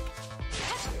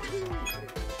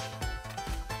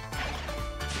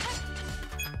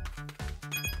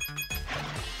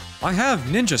 I have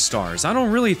ninja stars. I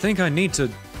don't really think I need to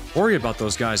worry about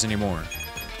those guys anymore.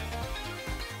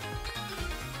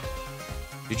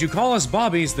 Did you call us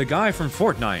Bobbies, the guy from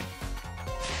Fortnite?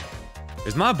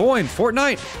 Is my boy in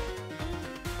Fortnite?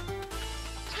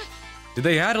 Did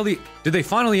they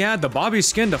finally add the Bobby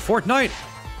skin to Fortnite?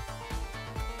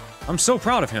 I'm so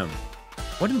proud of him.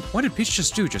 What did Peach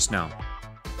just do just now?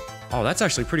 Oh, that's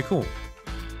actually pretty cool.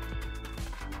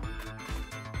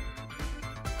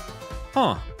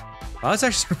 Huh. Oh, that's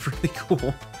actually really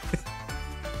cool.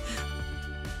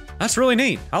 That's really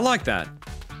neat. I like that.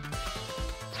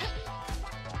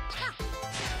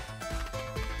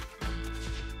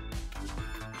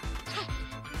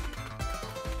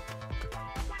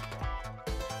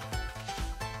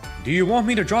 Do you want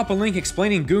me to drop a link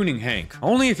explaining gooning, Hank?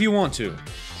 Only if you want to.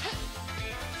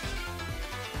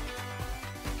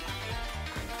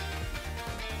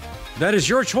 That is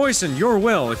your choice and your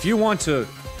will if you want to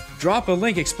drop a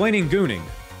link explaining gooning.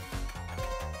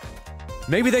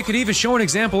 Maybe they could even show an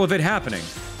example of it happening.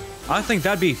 I think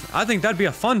that'd be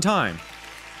a fun time.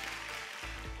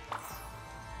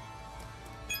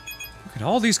 Look at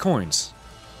all these coins.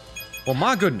 Well,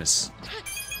 my goodness.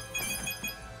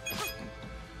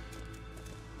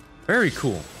 Very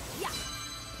cool.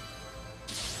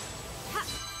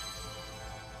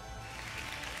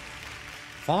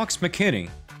 Fox McKinney.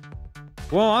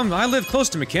 Well, I live close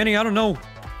to McKinney. I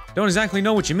don't exactly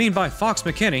know what you mean by Fox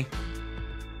McKinney.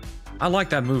 I like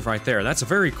that move right there. That's a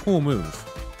very cool move.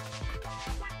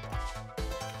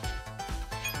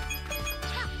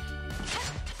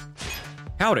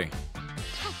 Howdy.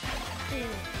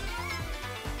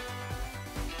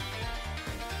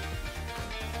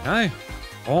 Hi.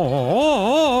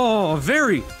 Oh,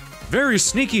 very, very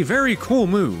sneaky, very cool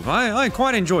move. I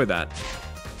quite enjoy that.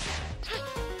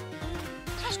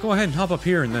 Let's go ahead and hop up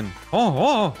here and then...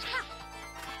 Oh.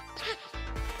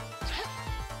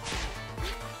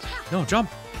 No, jump.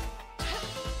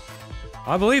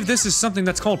 I believe this is something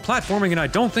that's called platforming, and I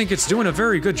don't think it's doing a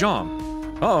very good job.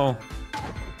 Uh-oh.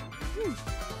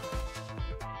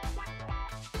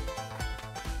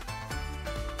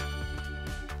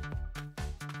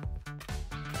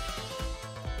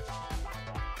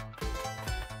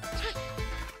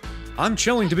 I'm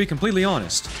chilling, to be completely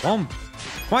honest. Well, I'm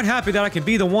quite happy that I can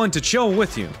be the one to chill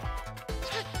with you.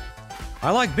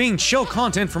 I like being chill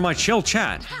content for my chill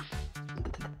chat.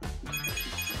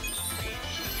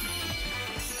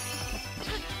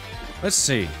 Let's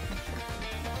see.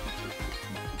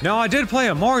 Now, I did play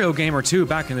a Mario game or two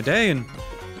back in the day, and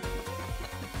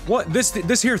what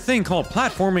this here thing called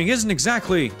platforming isn't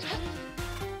exactly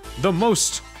the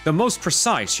most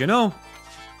precise, you know?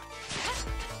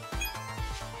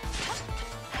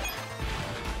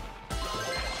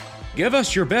 Give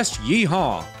us your best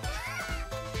yeehaw.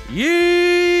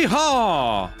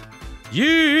 Yee-haw!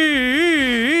 Yee-haw!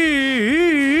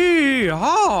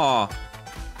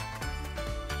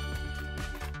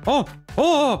 Oh,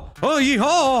 oh, oh,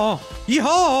 yee-haw!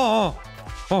 Yee-haw!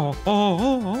 Oh, oh,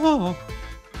 oh, oh.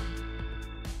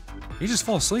 You just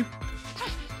fall asleep?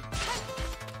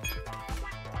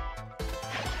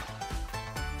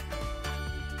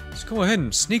 Let's go ahead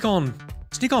and sneak on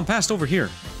past over here.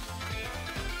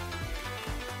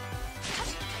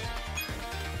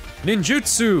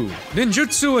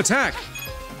 Ninjutsu attack!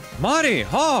 Mighty!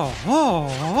 Oh, oh,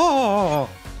 oh!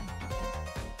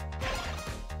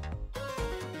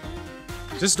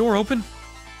 Is this door open?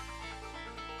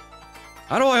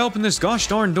 How do I open this gosh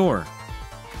darn door?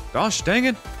 Gosh dang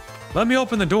it! Let me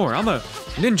open the door. I'm a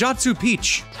ninjutsu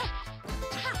peach.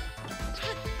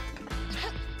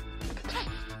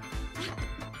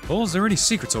 Oh, is there any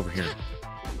secrets over here?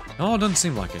 No, it doesn't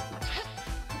seem like it.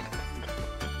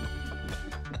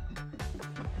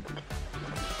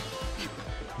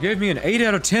 Gave me an 8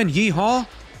 out of 10 yee-haw?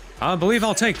 I believe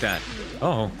I'll take that.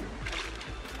 Uh-oh.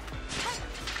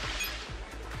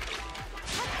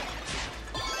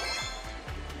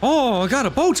 Oh, I got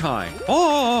a bow tie.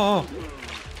 Oh!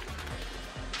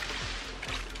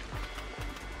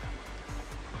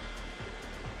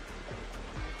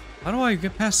 How do I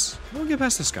get past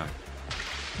this guy?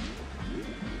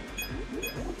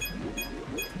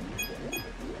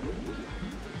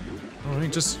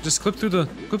 Alright, just clip through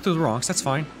the rocks, that's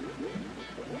fine.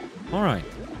 Alright.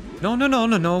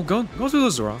 No. Go through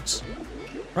those rocks.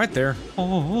 Right there.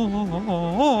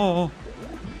 Oh.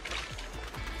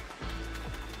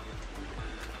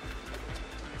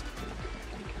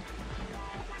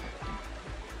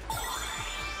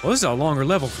 Well, this is a longer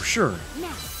level for sure.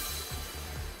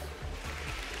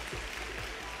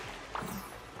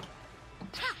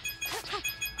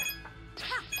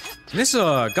 This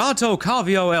Gato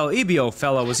Calvio El Ebio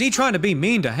fellow, was he trying to be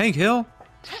mean to Hank Hill?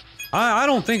 I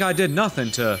don't think I did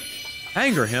nothing to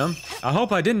anger him. I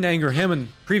hope I didn't anger him in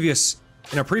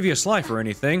a previous life or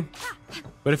anything.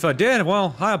 But if I did,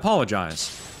 well, I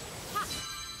apologize.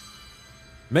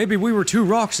 Maybe we were two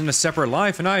rocks in a separate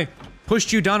life and I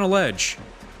pushed you down a ledge.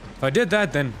 If I did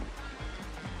that, then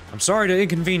I'm sorry to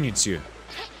inconvenience you.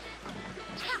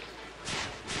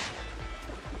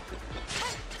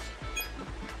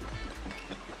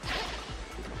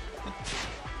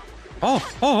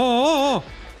 Oh.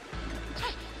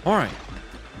 All right.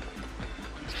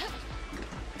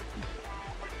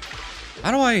 How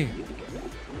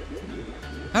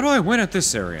do I win at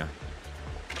this area?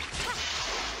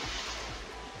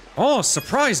 Oh,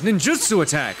 surprise ninjutsu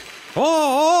attack.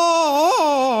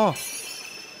 Oh.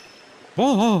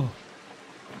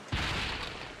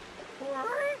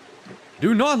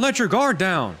 Do not let your guard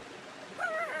down.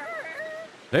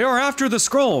 They are after the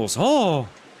scrolls. Oh.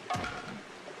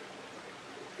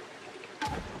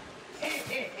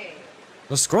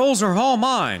 The scrolls are all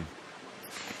mine.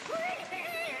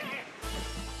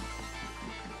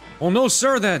 Well, no,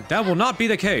 sir, that will not be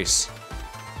the case.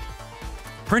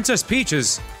 Princess Peach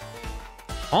is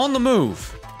on the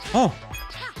move. Oh,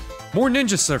 more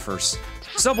ninja surfers.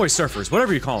 Subway surfers,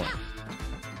 whatever you call it.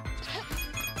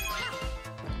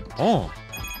 Oh.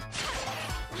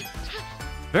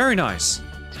 Very nice.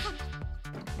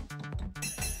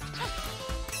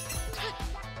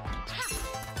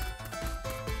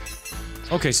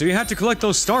 Okay, so you have to collect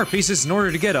those star pieces in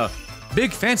order to get a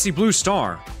big fancy blue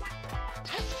star.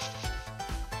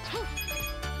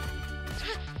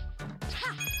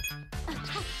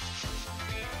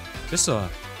 This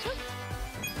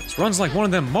runs like one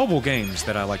of them mobile games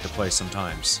that I like to play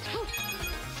sometimes.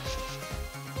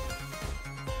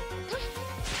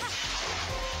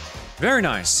 Very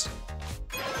nice.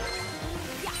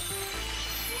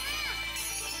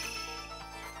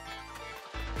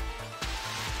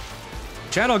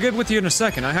 Chad, I'll get with you in a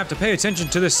second. I have to pay attention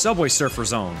to this Subway Surfer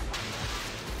zone.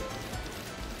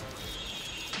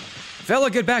 Fella,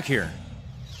 get back here.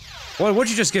 What'd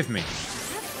you just give me?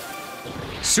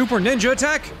 Super ninja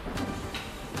attack?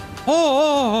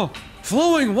 Oh,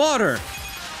 flowing water.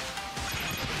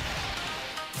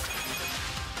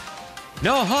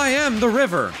 Now I am the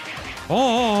river.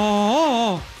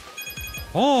 Oh.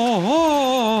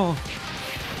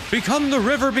 Become the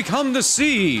river, become the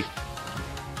sea.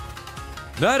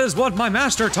 That is what my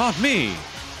master taught me.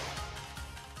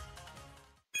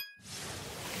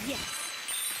 Yes.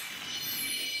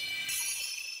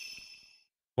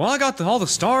 Well, I got all the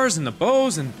stars and the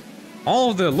bows and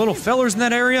all the little fellers in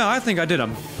that area. I think I did a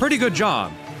pretty good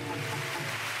job.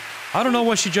 I don't know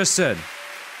what she just said.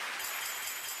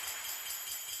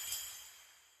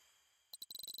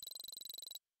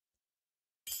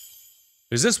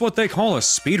 Is this what they call a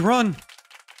speed run?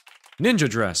 Ninja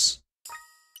dress.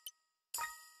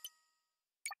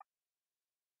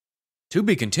 To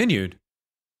be continued.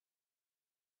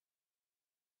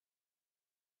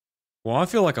 Well, I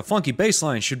feel like a funky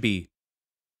bassline should be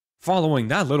following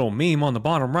that little meme on the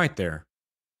bottom right there.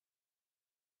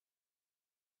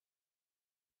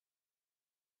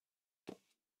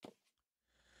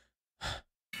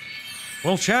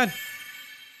 Well, Chad,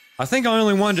 I think I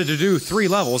only wanted to do 3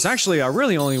 levels. Actually, I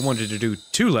really only wanted to do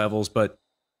 2 levels, but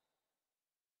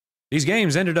these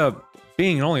games ended up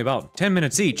being only about 10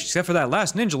 minutes each, except for that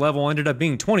last ninja level ended up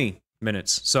being 20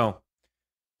 minutes, so.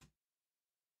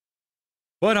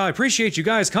 But I appreciate you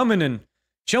guys coming and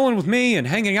chilling with me and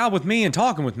hanging out with me and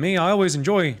talking with me. I always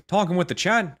enjoy talking with the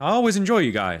chat. I always enjoy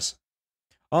you guys.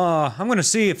 I'm gonna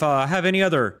see if I have any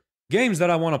other games that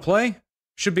I want to play.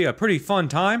 Should be a pretty fun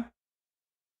time.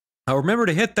 Remember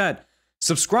to hit that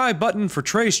subscribe button for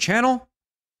Trey's channel.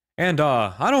 And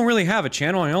I don't really have a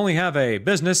channel. I only have a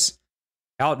business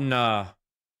out in let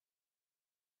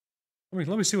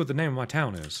me see what the name of my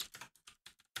town is.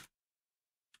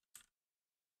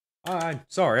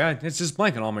 Sorry, it's just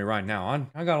blanking on me right now.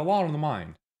 I got a lot on the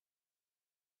mind.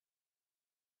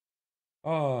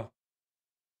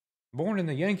 Born in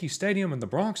the Yankee Stadium in the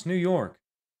Bronx, New York.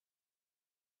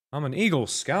 I'm an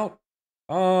Eagles scout.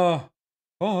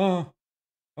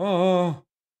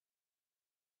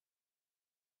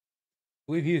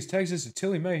 Believe he is Texas to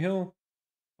Tilly May Hill.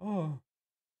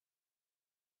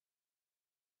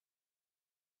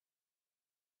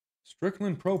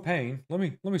 Strickland Propane. Let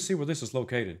me see where this is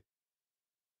located.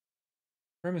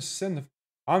 Premise in the.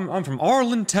 I'm from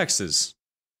Arlen, Texas.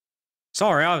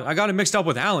 Sorry, I got it mixed up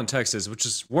with Allen, Texas, which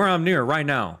is where I'm near right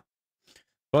now.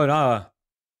 But I'll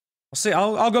see.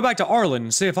 I'll go back to Arlen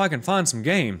and see if I can find some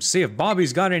games. See if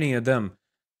Bobby's got any of them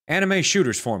anime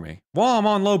shooters for me. Well, I'm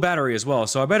on low battery as well,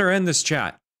 so I better end this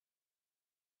chat.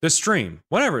 This stream,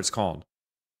 whatever it's called.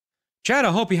 Chat,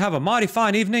 I hope you have a mighty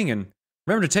fine evening, and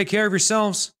remember to take care of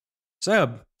yourselves. Say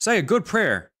a good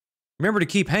prayer. Remember to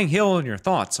keep Hank Hill in your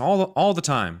thoughts all the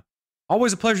time.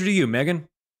 Always a pleasure to you, Megan.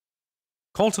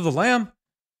 Cult of the Lamb?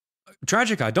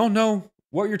 Tragic, I don't know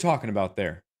what you're talking about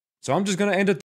there. So I'm just gonna end it